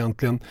förstå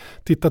egentligen.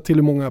 Titta till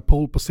hur många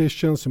pole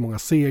positions, hur många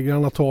segrar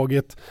han har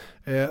tagit.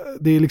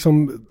 Det är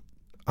liksom,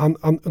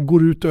 han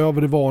går ut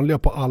över det vanliga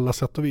på alla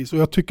sätt och vis. Och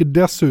jag tycker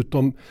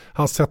dessutom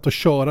hans sätt att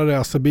köra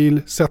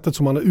racerbil, sättet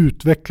som han har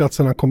utvecklat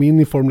sedan han kom in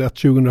i Formel 1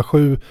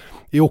 2007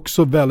 är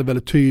också väldigt,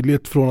 väldigt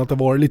tydligt. Från att det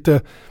var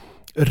lite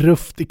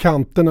rufft i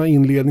kanterna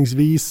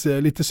inledningsvis,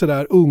 lite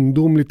sådär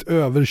ungdomligt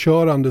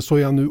överkörande, så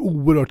är han nu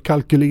oerhört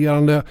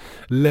kalkylerande,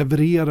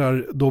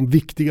 levererar de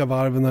viktiga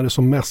varven när det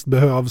som mest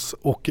behövs.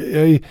 Och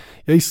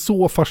jag är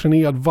så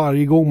fascinerad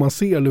varje gång man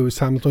ser Lewis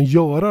Hamilton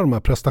göra de här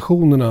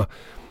prestationerna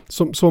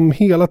som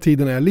hela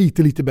tiden är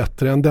lite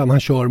bättre än den han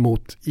kör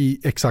mot i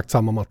exakt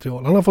samma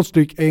material. Han har fått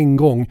stryk en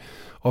gång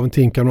av en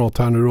teamkamrat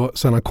här nu då,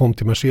 sen han kom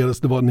till Mercedes.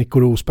 Det var Nico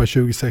Rosberg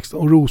 2016,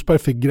 och Rosberg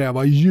fick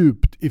gräva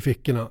djupt i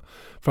fickorna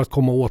för att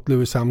komma åt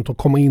Lewis Hamilton,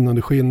 komma in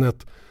under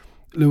skinnet.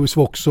 Lewis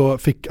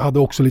hade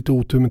också lite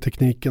otur med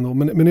tekniken då,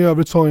 men i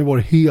övrigt så har han ju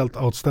varit helt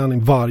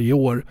outstanding varje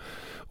år.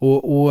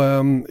 Och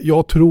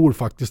jag tror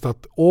faktiskt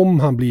att om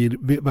han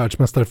blir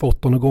världsmästare för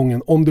 8:e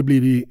gången, om det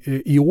blir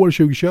i år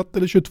 2021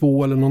 eller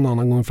 2022 eller någon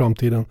annan gång i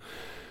framtiden,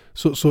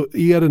 så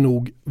är det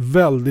nog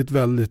väldigt,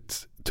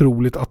 väldigt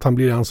troligt att han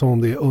blir ensam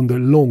om det under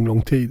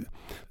lång tid.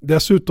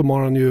 Dessutom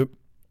har han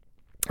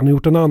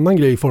gjort en annan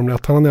grej i Formel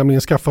 1. Han har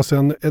nämligen skaffat sig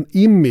en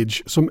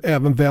image som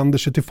även vänder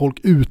sig till folk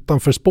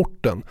utanför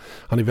sporten.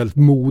 Han är väldigt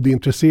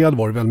modeintresserad,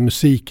 varit väldigt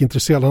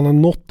musikintresserad. Han har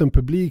nått en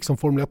publik som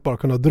Formel 1 bara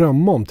kunnat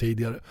drömma om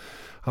tidigare.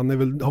 Han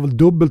har väl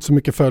dubbelt så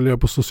mycket följare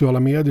på sociala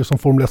medier som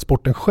Formel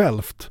 1-sporten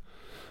självt.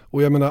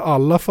 Och jag menar,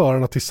 alla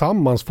förarna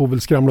tillsammans får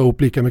väl skramla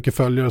upp lika mycket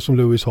följare som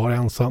Lewis har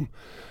ensam.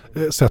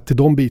 Sett till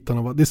de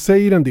bitarna. Det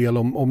säger en del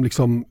om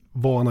liksom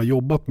vad han har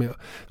jobbat med.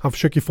 Han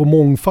försöker få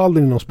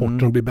mångfalden inom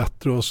sporten att bli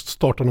bättre och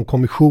starta någon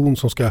kommission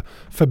som ska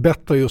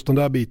förbättra just de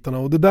där bitarna.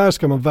 Och det där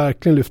ska man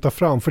verkligen lyfta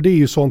fram, för det är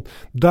ju sånt,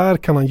 där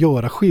kan han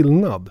göra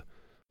skillnad.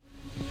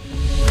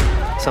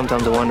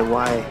 Sometimes I wonder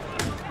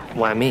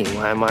why me?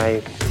 Why am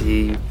I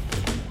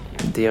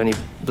the only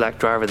black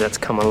driver that's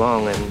come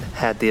along and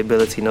had the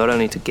ability not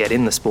only to get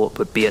in the sport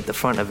but be at the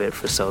front of it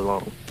for so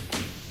long?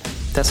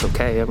 That's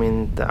okay. I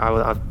mean,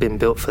 I've been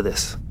built for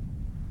this.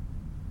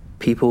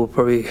 People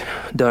probably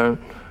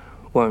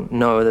won't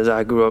know that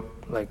I grew up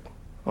like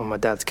on my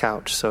dad's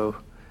couch, so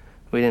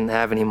we didn't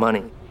have any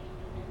money.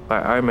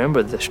 I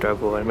remember the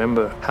struggle. I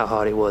remember how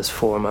hard it was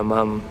for my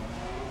mum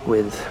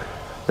with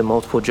the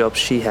multiple jobs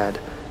she had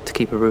to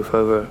keep a roof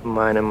over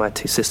mine and my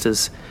 2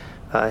 sisters'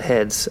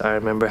 heads. I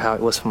remember how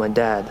it was for my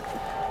dad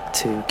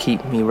to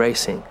keep me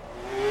racing.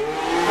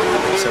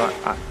 So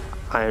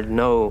I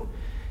know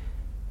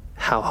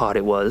how hard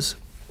it was.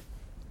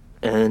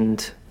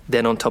 And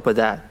then on top of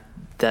that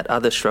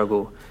other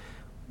struggle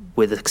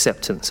with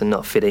acceptance and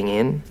not fitting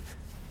in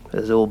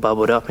has all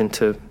bubbled up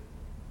into,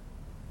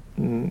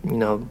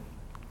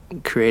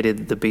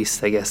 created the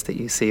beast, I guess, that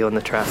you see on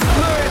the track.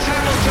 Lewis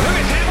Hamilton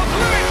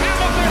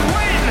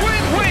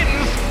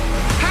wins!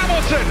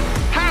 Hamilton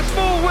has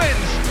more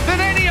wins than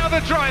any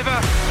other driver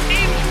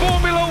in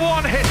Formula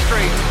 1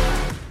 history.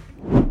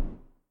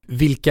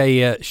 Vilka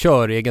är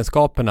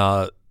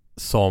köregenskaperna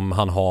som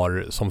han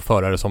har som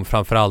förare som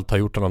framförallt har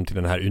gjort honom till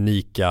den här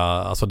unika,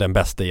 alltså den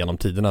bästa genom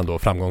tiderna då,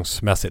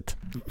 framgångsmässigt?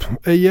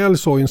 Ejel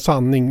sa ju en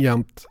sanning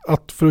jämt,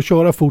 att för att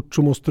köra fort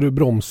så måste du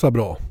bromsa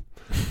bra.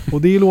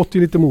 Och det låter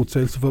ju lite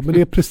motsägelsefullt, men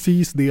det är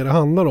precis det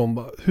handlar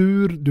om.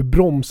 Hur du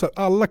bromsar.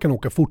 Alla kan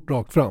åka fort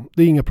rakt fram,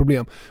 det är inga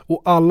problem.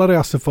 Och alla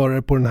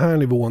racerförare på den här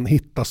nivån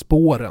hittar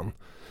spåren.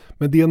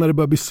 Men det är när det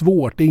börjar bli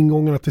svårt,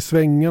 ingångarna till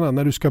svängarna,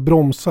 när du ska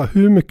bromsa.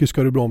 Hur mycket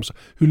ska du bromsa?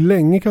 Hur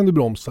länge kan du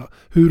bromsa?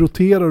 Hur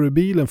roterar du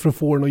bilen för att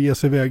få den att ge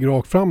sig iväg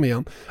rakt fram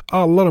igen?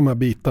 Alla de här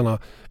bitarna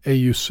är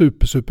ju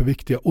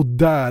superviktiga. Och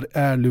där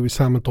är Lewis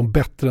Hamilton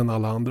bättre än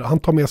alla andra. Han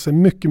tar med sig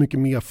mycket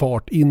mer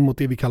fart in mot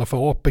det vi kallar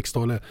för apex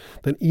då, eller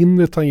den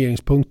inre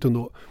tangeringspunkten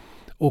då.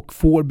 Och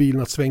får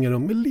bilen att svänga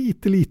dem med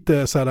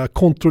lite så här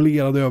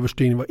kontrollerad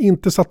överstyrning.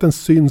 Inte så att den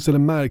syns eller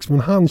märks, men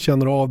han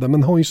känner av det.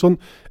 Men har ju sån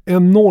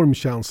enorm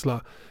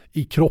känsla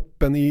i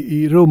kroppen,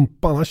 i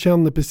rumpan. Han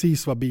känner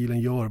precis vad bilen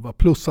gör. Va?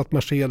 Plus att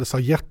Mercedes har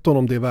gett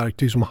honom det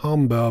verktyg som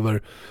han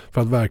behöver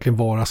för att verkligen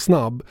vara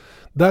snabb.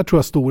 Där tror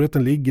jag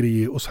storheten ligger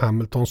i hos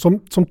Hamilton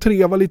som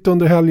trevar lite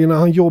under helgerna.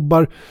 Han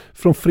jobbar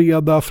från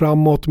fredag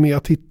framåt med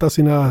att hitta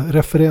sina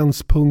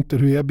referenspunkter.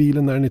 Hur är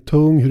bilen när den är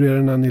tung? Hur är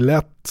den när den är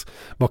lätt?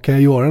 Vad kan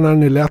jag göra när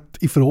den är lätt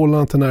i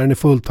förhållande till när den är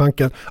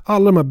fulltankad?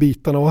 Alla de här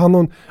bitarna. Och han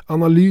har en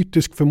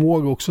analytisk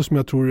förmåga också som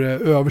jag tror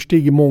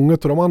överstiger många av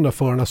de andra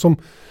förarna som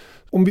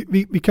om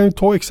vi kan ju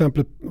ta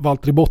exemplet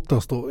Valtteri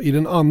Bottas då, i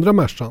den andra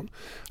Mercan.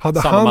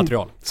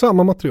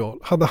 Samma material.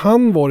 Hade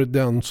han varit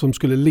den som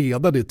skulle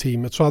leda det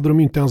teamet så hade de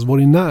inte ens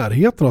varit i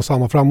närheten av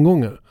samma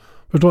framgångar.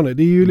 Förstår ni?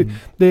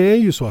 Det är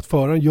ju så att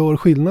föraren gör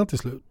skillnad till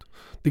slut.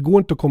 Det går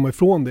inte att komma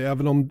ifrån det,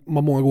 även om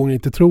man många gånger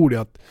inte tror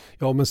det. Att,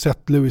 men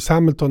sett Lewis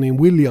Hamilton i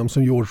en Williams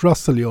som George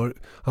Russell gör,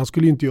 han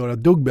skulle ju inte göra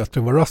ett dugg bättre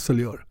än vad Russell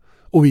gör.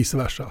 Och vice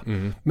versa.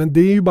 Men det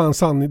är ju bara en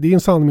sanning. Det är en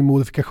sanning med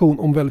modifikation,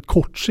 om väldigt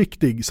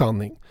kortsiktig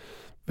sanning.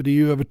 För det är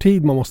ju över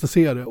tid man måste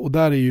se det. Och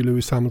där är ju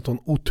Lewis Hamilton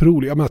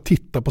otrolig. Jag menar,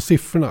 titta på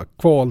siffrorna.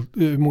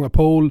 Hur många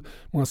pole,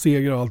 många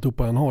segrar och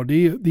alltihopa han har.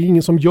 Det är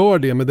ingen som gör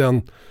det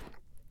med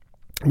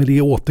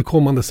det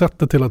återkommande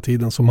sättet hela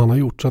tiden som han har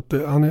gjort. Så att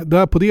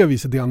där på det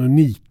viset är han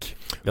unik.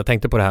 Jag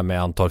tänkte på det här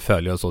med antal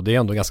följare och så. Det är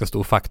ändå en ganska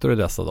stor faktor i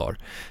dessa dagar.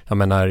 Jag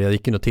menar, jag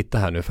gick in och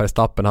tittade här nu.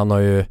 Verstappen, han har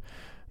ju...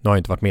 Nu har han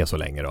inte varit med så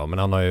länge då, men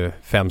han har ju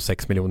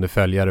 5-6 miljoner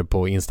följare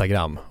på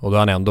Instagram. Och då är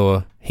han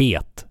ändå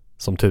het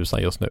som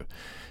tusan just nu.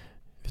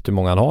 Vet du hur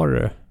många han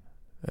har,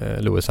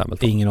 Lewis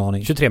Hamilton? Ingen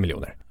aning. 23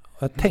 miljoner.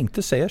 Jag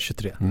tänkte säga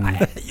 23.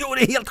 Nej. Jo,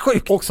 det är helt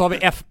sjukt. Och så har vi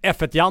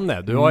F1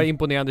 Janne. Du har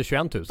imponerande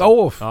 21 000.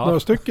 Några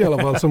stycken i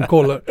alla fall som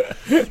kollar.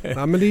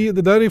 Nej, men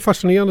det där är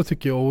fascinerande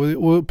tycker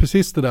jag. Och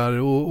precis det där.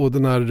 Och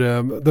den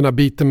här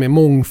biten med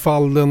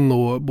mångfalden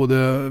och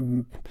både...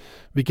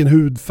 vilken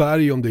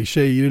hudfärg, om det är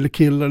tjejer eller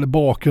killar eller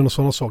bakgrund och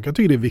sådana saker. Jag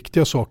tycker det är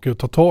viktiga saker att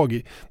ta tag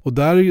i. Och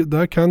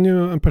där kan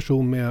ju en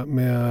person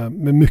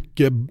med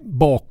mycket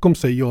bakom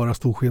sig göra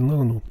stor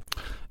skillnad nog.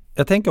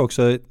 Jag tänker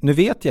också, nu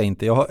vet jag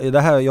inte,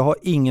 jag har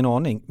ingen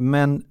aning,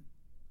 men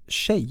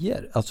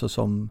tjejer,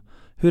 alltså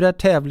hur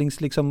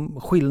är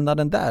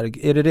skillnaden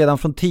där? Är det redan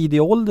från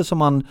tidig ålder som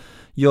man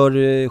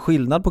gör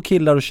skillnad på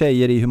killar och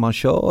tjejer i hur man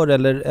kör?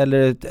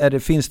 Eller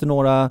finns det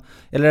några,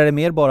 eller är det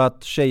mer bara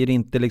att tjejer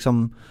inte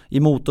i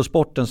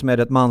motorsporten som är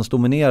rätt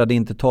mansdominerad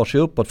inte tar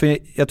sig uppåt? För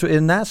jag tror, är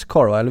det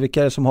NASCAR va? Eller vilka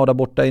är det som har där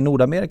borta i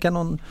Nordamerika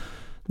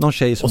någon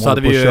tjej som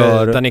håller på och kör? Och så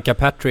hade vi ju Danica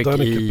Patrick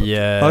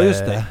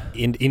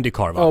i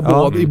IndyCar va?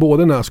 Ja, i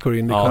både NASCAR och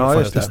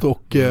IndyCar faktiskt.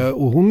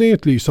 Och hon är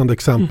ett lysande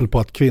exempel på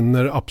att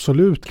kvinnor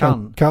absolut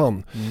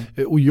kan.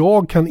 Och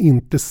jag kan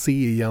inte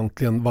se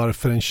egentligen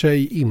varför en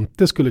tjej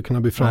inte skulle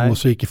kunna bli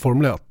framgångsrik i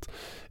Formel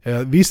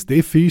 1. Visst, det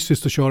är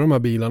fysiskt att köra de här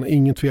bilarna,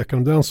 ingen tvekan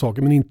om den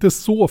saken, men inte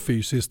så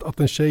fysiskt att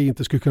en tjej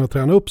inte skulle kunna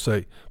träna upp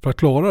sig för att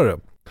klara det.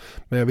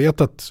 Men jag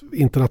vet att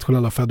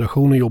internationella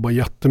federationen jobbar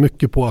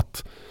jättemycket på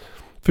att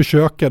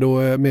försöka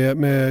då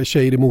med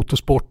tjejer i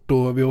motorsport,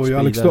 och vi har ju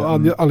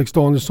Alex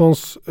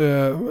Danielssons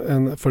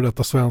en för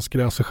detta svensk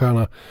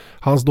racerstjärna,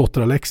 hans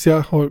dotter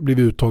Alexia har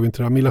blivit uttagen till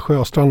det här. Milla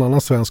Sjöstrand, en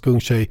annan svensk ung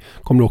tjej,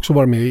 kommer också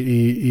vara med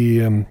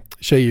i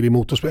tjejer i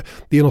motorsport.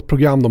 Det är något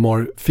program de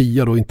har,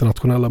 FIA då,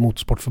 internationella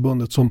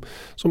motorsportförbundet,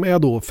 som är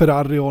då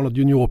Ferrari har något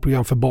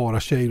juniorprogram för bara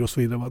tjejer och så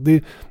vidare.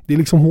 Det är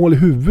liksom hål i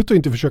huvudet att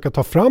inte försöka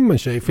ta fram en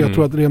tjej, för jag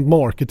tror att rent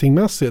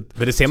marketingmässigt.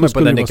 Men det ser man på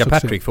Danica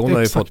Patrick, för hon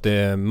har ju fått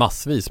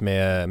massvis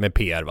med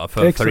PR va?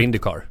 För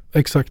IndyCar.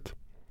 Exakt.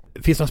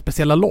 Finns det några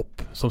speciella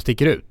lopp som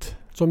sticker ut?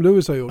 Som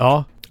Lewis har gjort?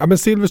 Ja. Ja, men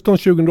Silverstone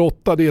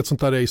 2008, det är ett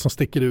sånt där race som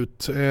sticker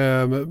ut.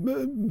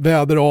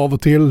 Väder av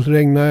och till,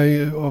 regna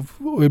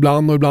och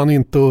ibland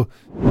inte.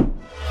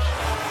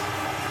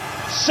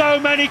 So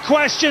many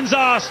questions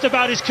asked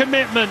about his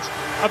commitment,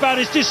 about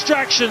his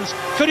distractions.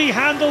 Could he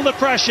handle the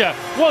pressure?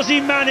 Was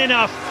he man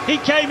enough? He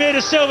came here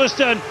to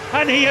Silverstone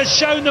and he has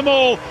shown them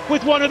all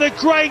with one of the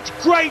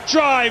great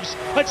drives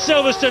at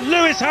Silverstone.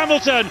 Lewis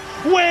Hamilton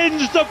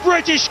wins the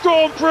British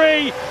Grand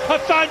Prix. A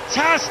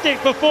fantastic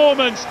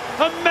performance,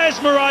 a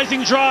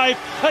mesmerising drive.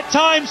 At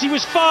times he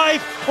was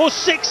 5 or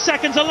 6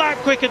 seconds a lap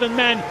quicker than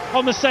men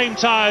on the same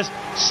tyres.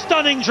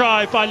 Stunning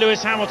drive by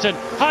Lewis Hamilton.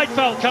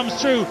 Heidfeld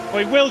comes through, or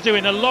he will do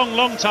in a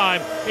long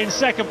time, in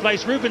second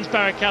place. Rubens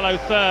Barrichello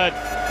third.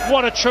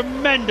 What a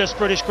tremendous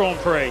British Grand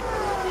Prix.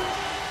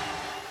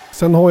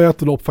 Sen har jag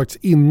ett lopp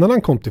faktiskt innan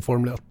han kom till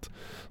Formel 1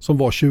 som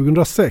var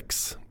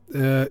 2006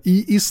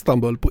 i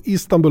Istanbul, på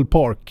Istanbul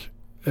Park,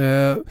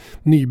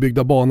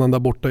 nybyggda banan där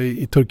borta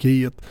i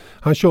Turkiet.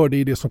 Han körde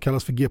i det som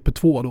kallas för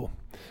GP2 då.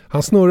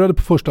 Han snurrade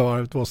på första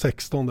varvet, var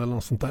 16 eller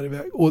något sånt där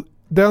iväg. Och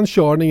den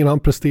körningen han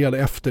presterade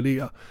efter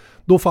det,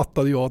 då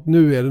fattade jag att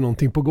nu är det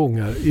någonting på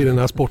gång här i den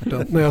här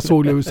sporten. När jag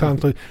såg Lewis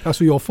Hamilton,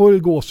 alltså jag får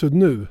gåshud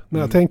nu när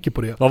jag tänker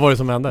på det. Vad var det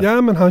som hände?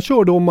 Ja, men han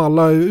körde om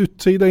alla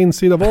utsida,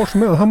 insida, var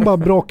som helst. Han bara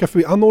brakade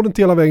förbi. Han nådde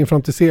inte hela vägen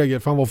fram till seger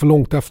för han var för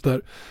långt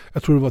efter.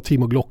 Jag tror det var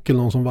Timo Glock eller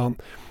någon som vann.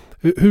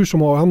 Hur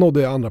som har, han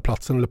nådde andra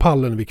platsen eller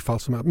pallen i vilket fall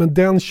som helst. Men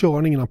den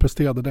körningen han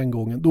presterade den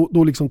gången,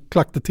 då liksom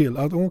klackte till.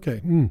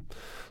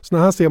 Så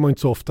här ser man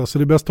inte så ofta, så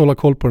det är bäst att hålla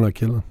koll på den här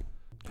killen.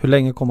 Hur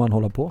länge kommer han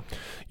hålla på?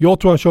 Jag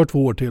tror han kör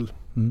 2 år till.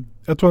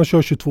 Jag tror han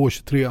kör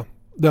 22-23.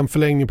 Den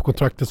förlängning på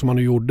kontraktet som han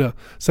nu gjorde.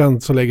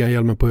 Sen så lägger han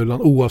hjälmen på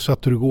hyllan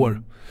oavsett hur det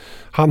går.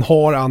 Han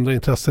har andra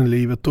intressen i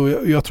livet och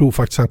jag tror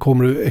faktiskt han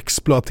kommer att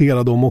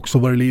exploatera dem också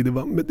vad det lider.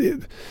 Men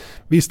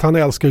visst, han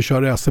älskar att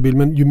köra racerbil,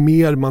 men ju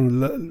mer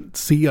man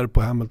ser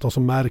på Hamilton så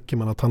märker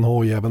man att han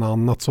har ju även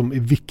annat som är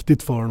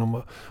viktigt för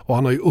honom. Och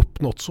han har ju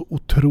uppnått så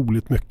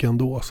otroligt mycket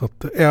ändå. Så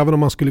att även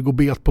om han skulle gå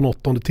bet på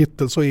något 8:e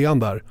titel så är han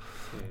där.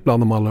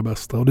 bland de allra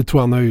bästa. Och det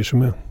tror jag nöjer sig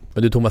med.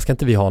 Men du Thomas, kan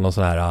inte vi ha någon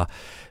sån här...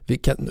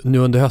 nu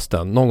under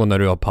hösten, någon gång när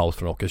du har paus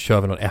från åker,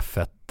 kör vi någon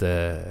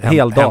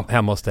F1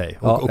 hemma hos dig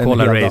och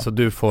kolla en race och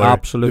du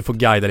får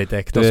guida lite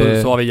extra.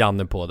 Så har vi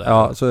Janne på det.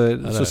 Ja,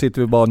 så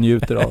sitter vi bara och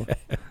njuter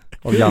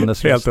av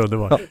Jannes helt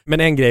underbart. Men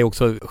en grej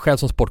också, själv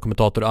som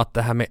sportkommentator, att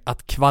det här med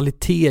att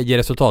kvalitet ger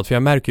resultat. För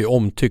jag märker ju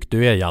omtyckt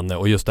du är, Janne,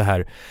 och just det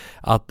här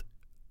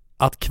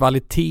att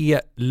kvalitet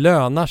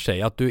lönar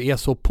sig, att du är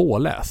så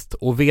påläst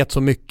och vet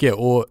så mycket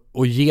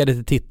och ger det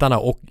till tittarna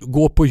och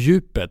går på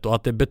djupet och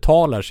att det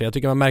betalar sig. Jag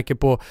tycker man märker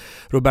på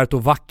Roberto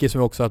Vacchi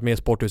som också varit med i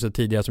Sporthuset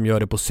tidigare, som gör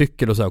det på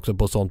cykel och så också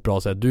på ett sånt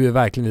bra sätt. Du är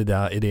verkligen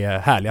i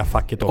det härliga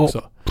facket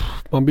också.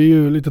 Man blir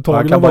ju lite tagen.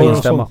 Jag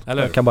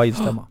kan bara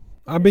instämma.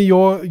 Ja, men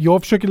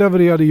jag försöker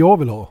leverera det jag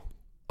vill ha.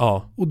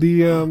 Ja. Och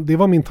det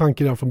var min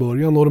tanke redan från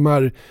början. Och de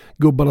här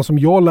gubbarna som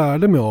jag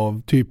lärde mig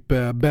av, typ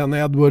Ben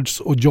Edwards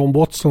och John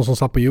Watson som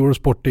satt på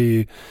Eurosport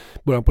i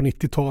början på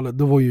 90-talet,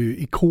 det var ju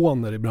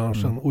ikoner i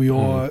branschen. Och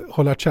jag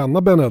har lärt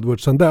känna Ben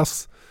Edwards sedan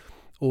dess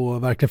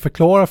och verkligen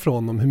förklara för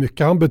honom hur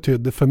mycket han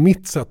betydde för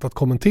mitt sätt att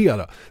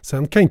kommentera.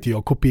 Sen kan inte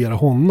jag kopiera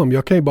honom.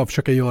 Jag kan ju bara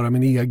försöka göra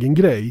min egen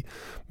grej.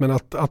 Men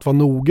att vara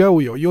noga,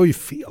 och jag gör ju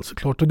fel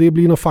såklart. Och det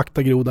blir någon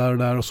faktagro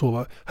där och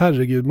så.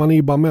 Herregud, man är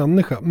ju bara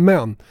människa.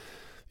 Men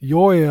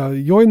jag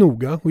är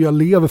noga och jag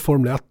lever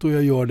Formel 1 och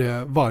jag gör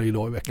det varje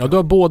dag i veckan. Ja, du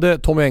har både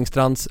Tommy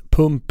Engstrands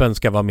Pumpen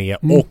ska vara med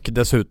och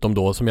dessutom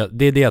då,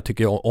 det är det jag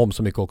tycker om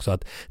så mycket också,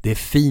 att det är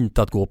fint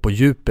att gå på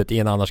djupet i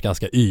en annars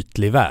ganska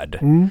ytlig värld.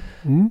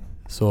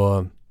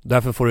 Så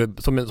därför får du,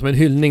 som en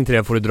hyllning till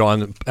det, får du dra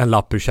en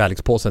lapp ur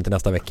kärlekspåsen till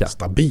nästa vecka.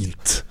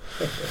 Stabilt.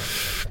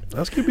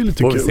 Det ska bli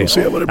lite kul att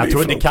se vad det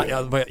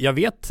blir. Jag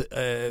vet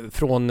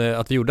från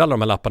att vi gjorde alla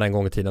de här lapparna en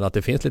gång i tiden att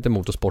det finns lite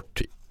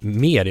motorsport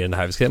mer i den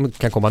här. Vi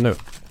kan komma nu.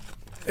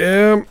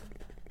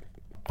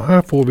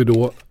 Här får vi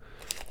då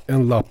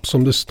en lapp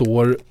som det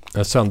står...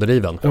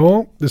 Sönderiven.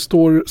 Ja, det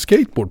står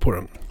skateboard på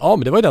den. Ja,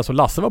 men det var ju den som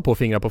Lasse var på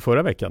fingrar på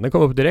förra veckan. Den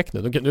kom upp direkt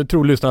nu. Nu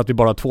tror lyssnarna att vi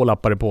bara har 2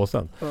 lappar i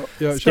påsen. Ja,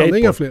 jag känner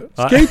inga fler.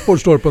 Skateboard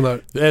står på den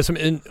där. Det är som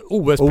en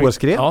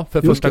OS-gren. Ja,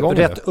 för första gången.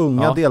 Rätt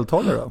unga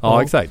deltagare då.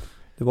 Ja, exakt.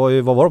 Det var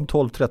ju, vad var de,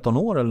 12-13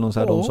 år eller någon sån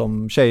här, de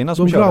som tjejerna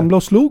som körde. De ramlade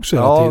och slog sig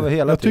hela tiden.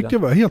 Hela jag tycker jag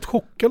var helt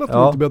chockad att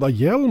de inte behövde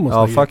hjälm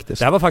och faktiskt.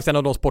 Det här var faktiskt en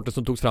av de sporter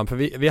som togs fram, för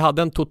vi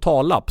hade en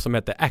totallapp som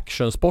hette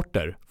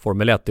actionsporter.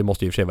 Formel 1, det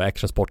måste ju i och för sig vara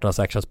actionsporternas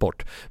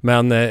actionsport.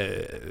 Men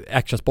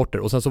actionsporter.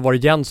 Och sen så var det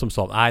Jens som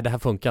sa, nej det här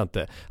funkar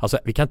inte. Alltså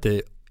vi kan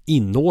inte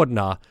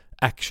inordna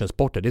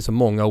actionsporter. Det är så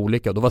många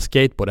olika. Och då var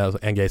skateboard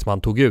en grej som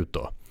han tog ut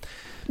då.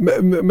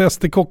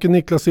 Mästerkocken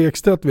Niklas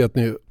Ekstedt vet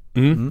ni ju.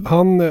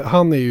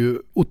 Han är ju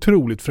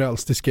otroligt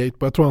frälst i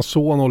skateboard. Jag tror hans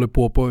son håller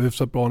på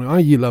hyfsat bra nu.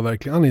 Han gillar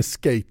verkligen, han är en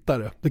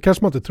skatare. Det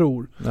kanske man inte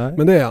tror,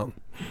 men det är han.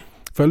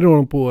 Följer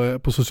honom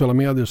på sociala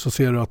medier så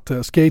ser du att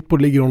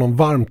skateboard ligger honom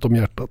varmt om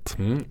hjärtat.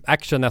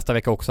 Action nästa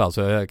vecka också,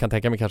 alltså jag kan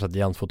tänka mig kanske att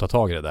Jens får ta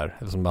tag i det där,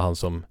 eftersom det är han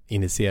som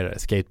initierar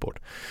skateboard.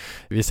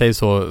 Vi säger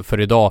så för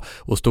idag,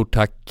 och stort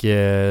tack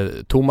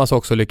Thomas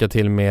också, lycka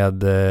till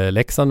med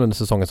Leksand under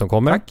säsongen som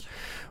kommer. Tack.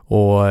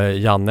 Och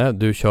Janne,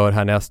 du kör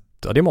härnäst,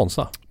 det är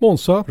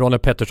Monza. Ronny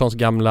Petterssons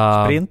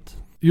gamla sprint.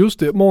 Just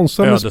det,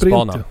 Monza med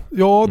sprint.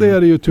 Ja, det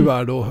är det ju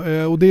tyvärr då.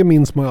 Och det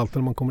minns man ju alltid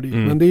när man kommer dit.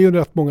 Men det är ju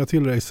rätt många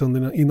till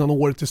racen innan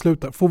året är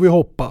slut där. Får vi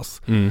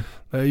hoppas.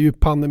 Det är ju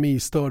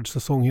pandemistörd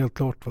säsong helt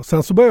klart. Va?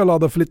 Sen så börjar jag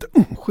ladda för lite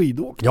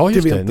skidåk. Ja,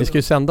 just det. Ni ska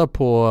ju sända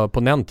på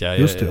Nentia.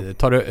 Just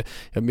det.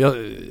 Jag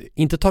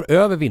inte tar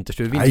över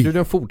Vinterstudion.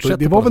 Vinterstudion fortsätter.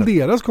 Det var väl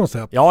deras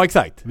koncept. Ja,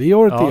 exakt. Vi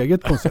har ett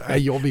eget koncept.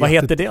 Nej, jag vet vad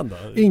heter det då?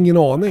 Ingen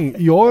aning.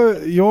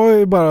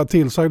 Jag är bara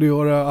tillsagd att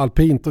göra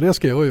alpint och det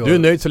ska jag göra. Du är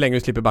nöjd så länge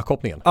du slipper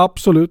backhoppningen?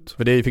 Absolut.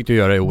 För det fick du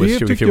göra i OS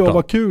 2014. Det tyckte jag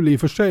var kul i och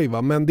för sig,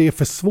 va? Men det är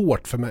för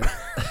svårt för mig.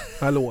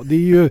 Hallå, det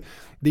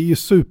är ju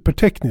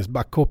superteknisk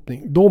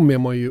backhoppning. De är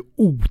man ju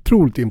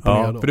otroligt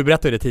imponerad av. För du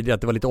berättade ju det tidigare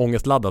att det var lite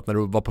ångestladdat när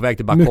du var på väg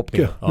till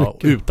backhoppningen.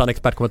 Mycket. Utan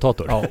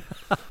expertkommentator. Ja.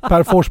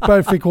 Per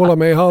Forsberg fick hålla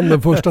mig i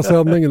handen första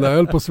sändningen där. Jag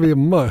höll på att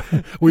svimma.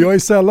 Och jag är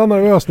sällan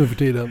nervös nu för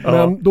tiden.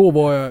 Men då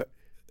var jag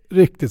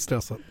riktigt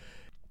stressad.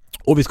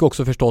 Och vi ska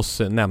också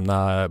förstås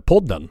nämna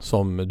podden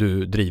som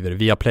du driver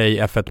via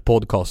Play F1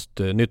 Podcast.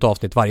 Nytt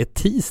avsnitt varje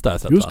tisdag.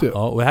 Just det.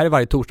 Ja, och här är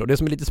varje torsdag. Och det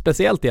som är lite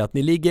speciellt är att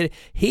ni ligger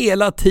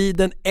hela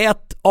tiden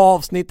ett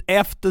avsnitt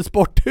efter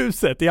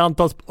Sporthuset i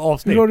antal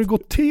avsnitt. Hur har det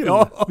gått till?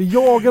 Ja. Vi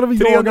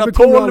jagar.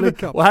 312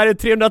 och här är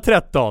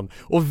 313.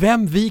 Och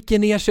vem viker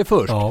ner sig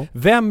först? Ja.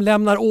 Vem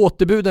lämnar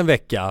återbud en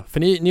vecka? För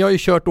ni har ju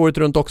kört året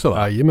runt också,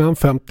 va? Jajamän,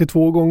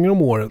 52 gånger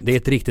om året. Det är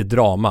ett riktigt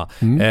drama.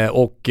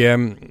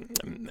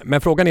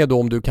 Men frågan är då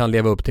om du kan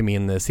leva upp till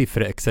min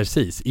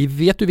sifferexercis.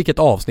 Vet du vilket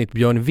avsnitt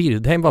Björn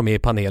Wirdheim var med i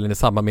panelen i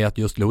samband med att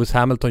just Lewis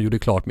Hamilton gjorde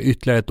klart med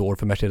ytterligare ett år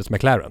för Mercedes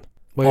McLaren?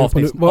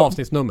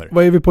 Avsnittsnummer.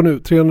 Vad är vi på nu?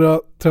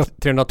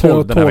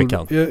 312 den här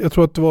veckan. Jag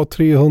tror att det var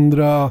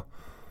 308.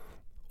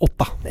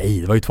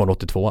 Nej, det var ju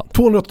 282.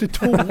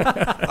 282?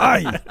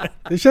 Aj!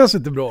 Det känns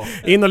inte bra.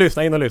 In och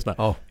lyssna.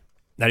 Ja.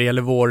 När det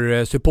gäller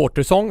vår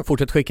supportersång,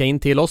 fortsätt skicka in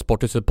till oss.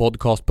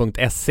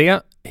 Sporthusetpodcast.se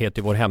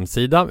heter vår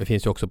hemsida. Vi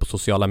finns ju också på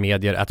sociala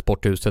medier,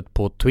 @Sporthuset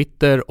på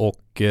Twitter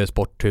och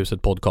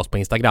Sporthuset Podcast på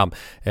Instagram.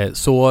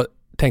 Så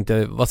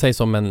tänkte, vad sägs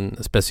om en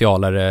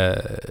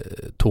specialare,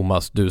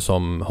 Thomas, du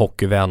som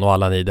hockeyvän och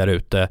alla ni där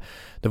ute.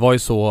 Det var ju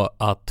så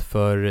att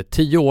för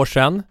 10 år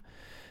sedan,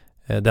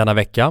 denna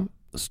vecka,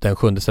 den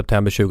 7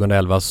 september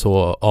 2011,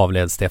 så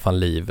avled Stefan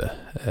Liv,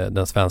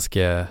 den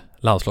svenska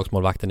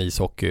landslagsmålvakten i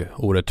ishockey,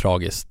 oerhört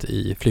tragiskt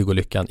i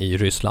flygolyckan i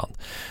Ryssland.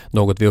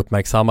 Något vi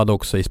uppmärksammade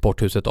också i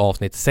Sporthuset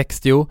avsnitt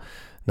 60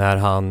 när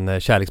han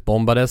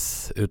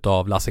kärleksbombades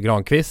utav Lasse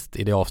Granqvist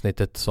i det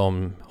avsnittet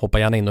som, hoppa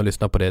gärna in och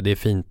lyssna på det. Det är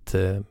fint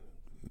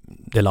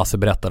det Lasse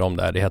berättar om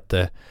där. Det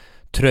hette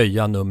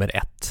Tröja nummer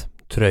 1.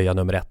 Tröja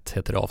nummer 1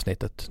 heter det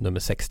avsnittet, nummer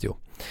 60.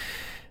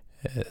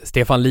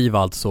 Stefan Liv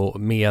alltså,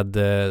 med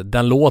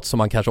den låt som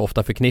man kanske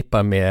ofta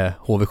förknippar med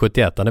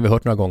HV71. Den har vi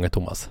hört några gånger,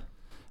 Thomas.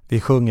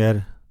 Vi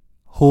sjunger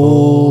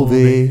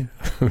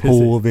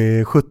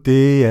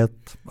HV71.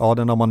 Ja,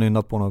 den har man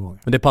nynnat på några gånger.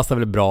 Men det passar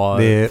väl bra.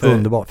 Det är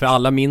underbart. För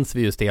alla minns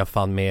vi ju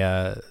Stefan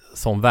med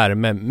som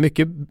värme.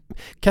 Mycket,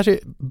 kanske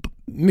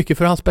mycket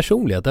för hans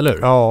personlighet, eller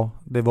hur? Ja,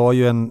 det var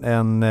ju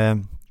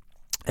en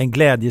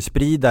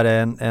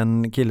glädjespridare.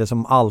 En kille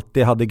som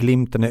alltid hade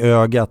glimten i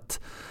ögat.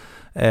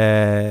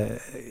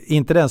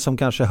 Inte den som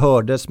kanske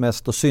hördes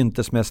mest och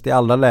syntes mest i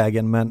alla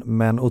lägen,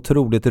 men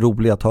otroligt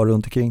rolig att ha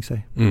runt omkring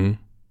sig. Mm.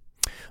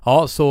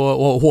 Ja, så,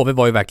 och HV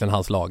var ju verkligen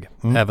hans lag.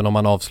 Även om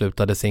han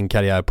avslutade sin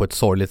karriär på ett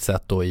sorgligt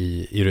sätt då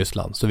i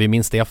Ryssland. Så vi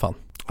minns Stefan.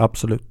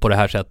 Absolut. På det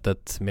här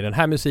sättet med den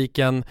här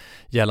musiken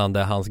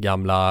gällande hans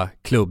gamla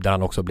klubb där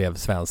han också blev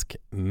svensk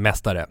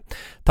mästare.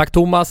 Tack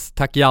Thomas,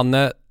 tack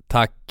Janne,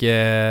 tack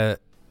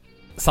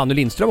Sanne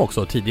Lindström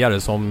också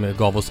tidigare som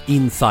gav oss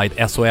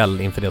Inside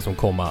SHL inför det som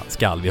komma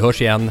skall. Vi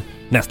hörs igen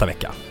nästa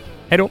vecka.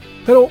 Hej då!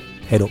 Hej då!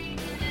 Hej då!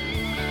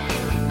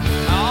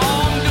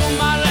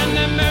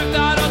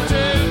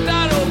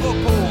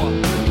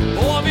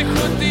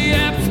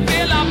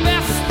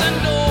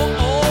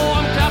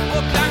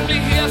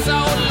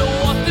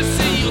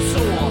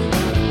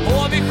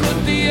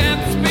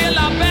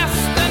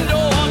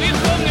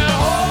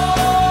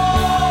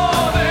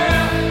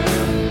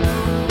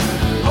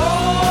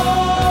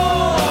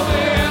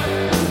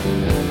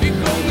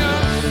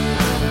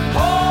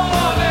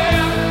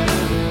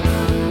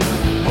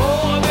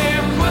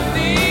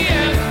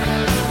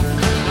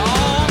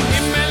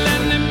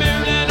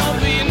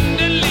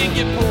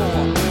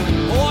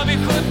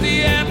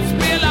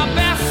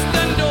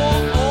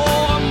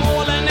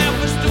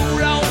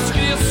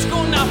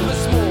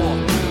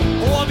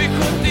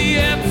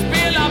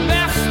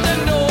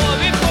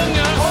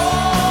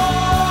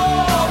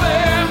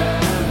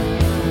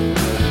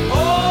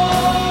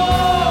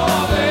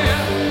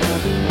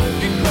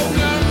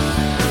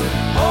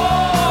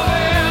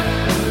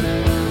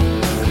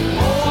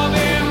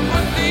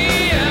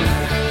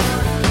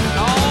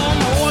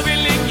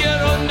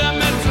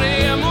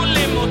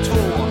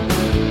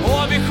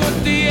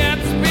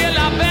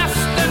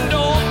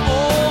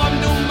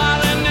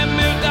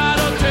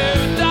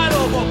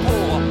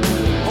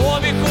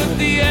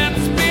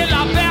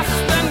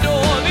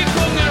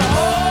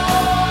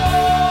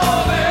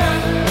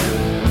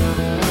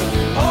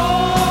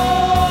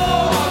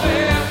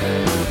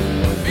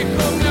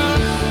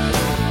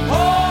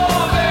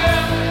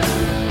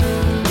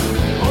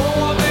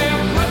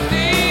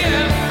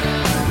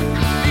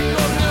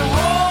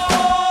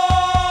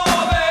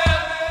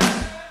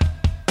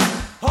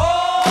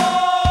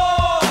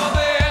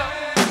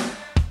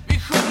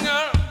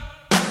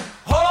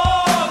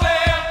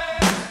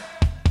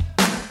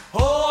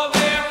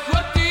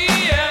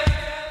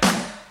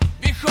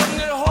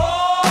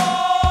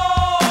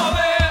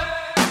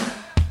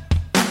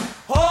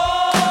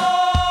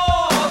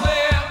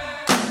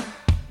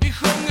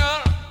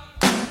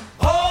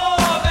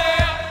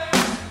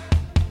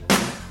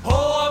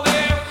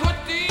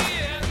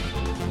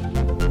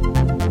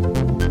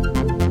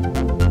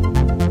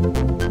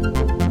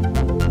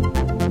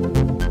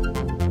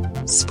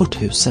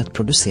 Sporthuset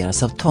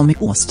produceras av Tommy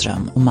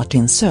Åström och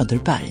Martin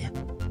Söderberg.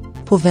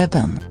 På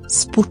webben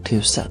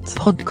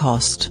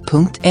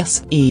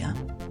sporthusetpodcast.se.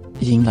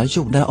 Jinglar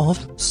gjorda av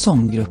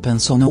sånggruppen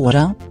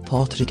Sonora,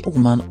 Patrik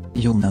Åman,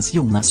 Jonas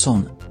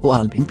Jonasson och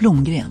Albin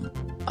Blomgren.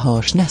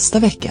 Hörs nästa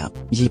vecka,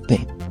 JP.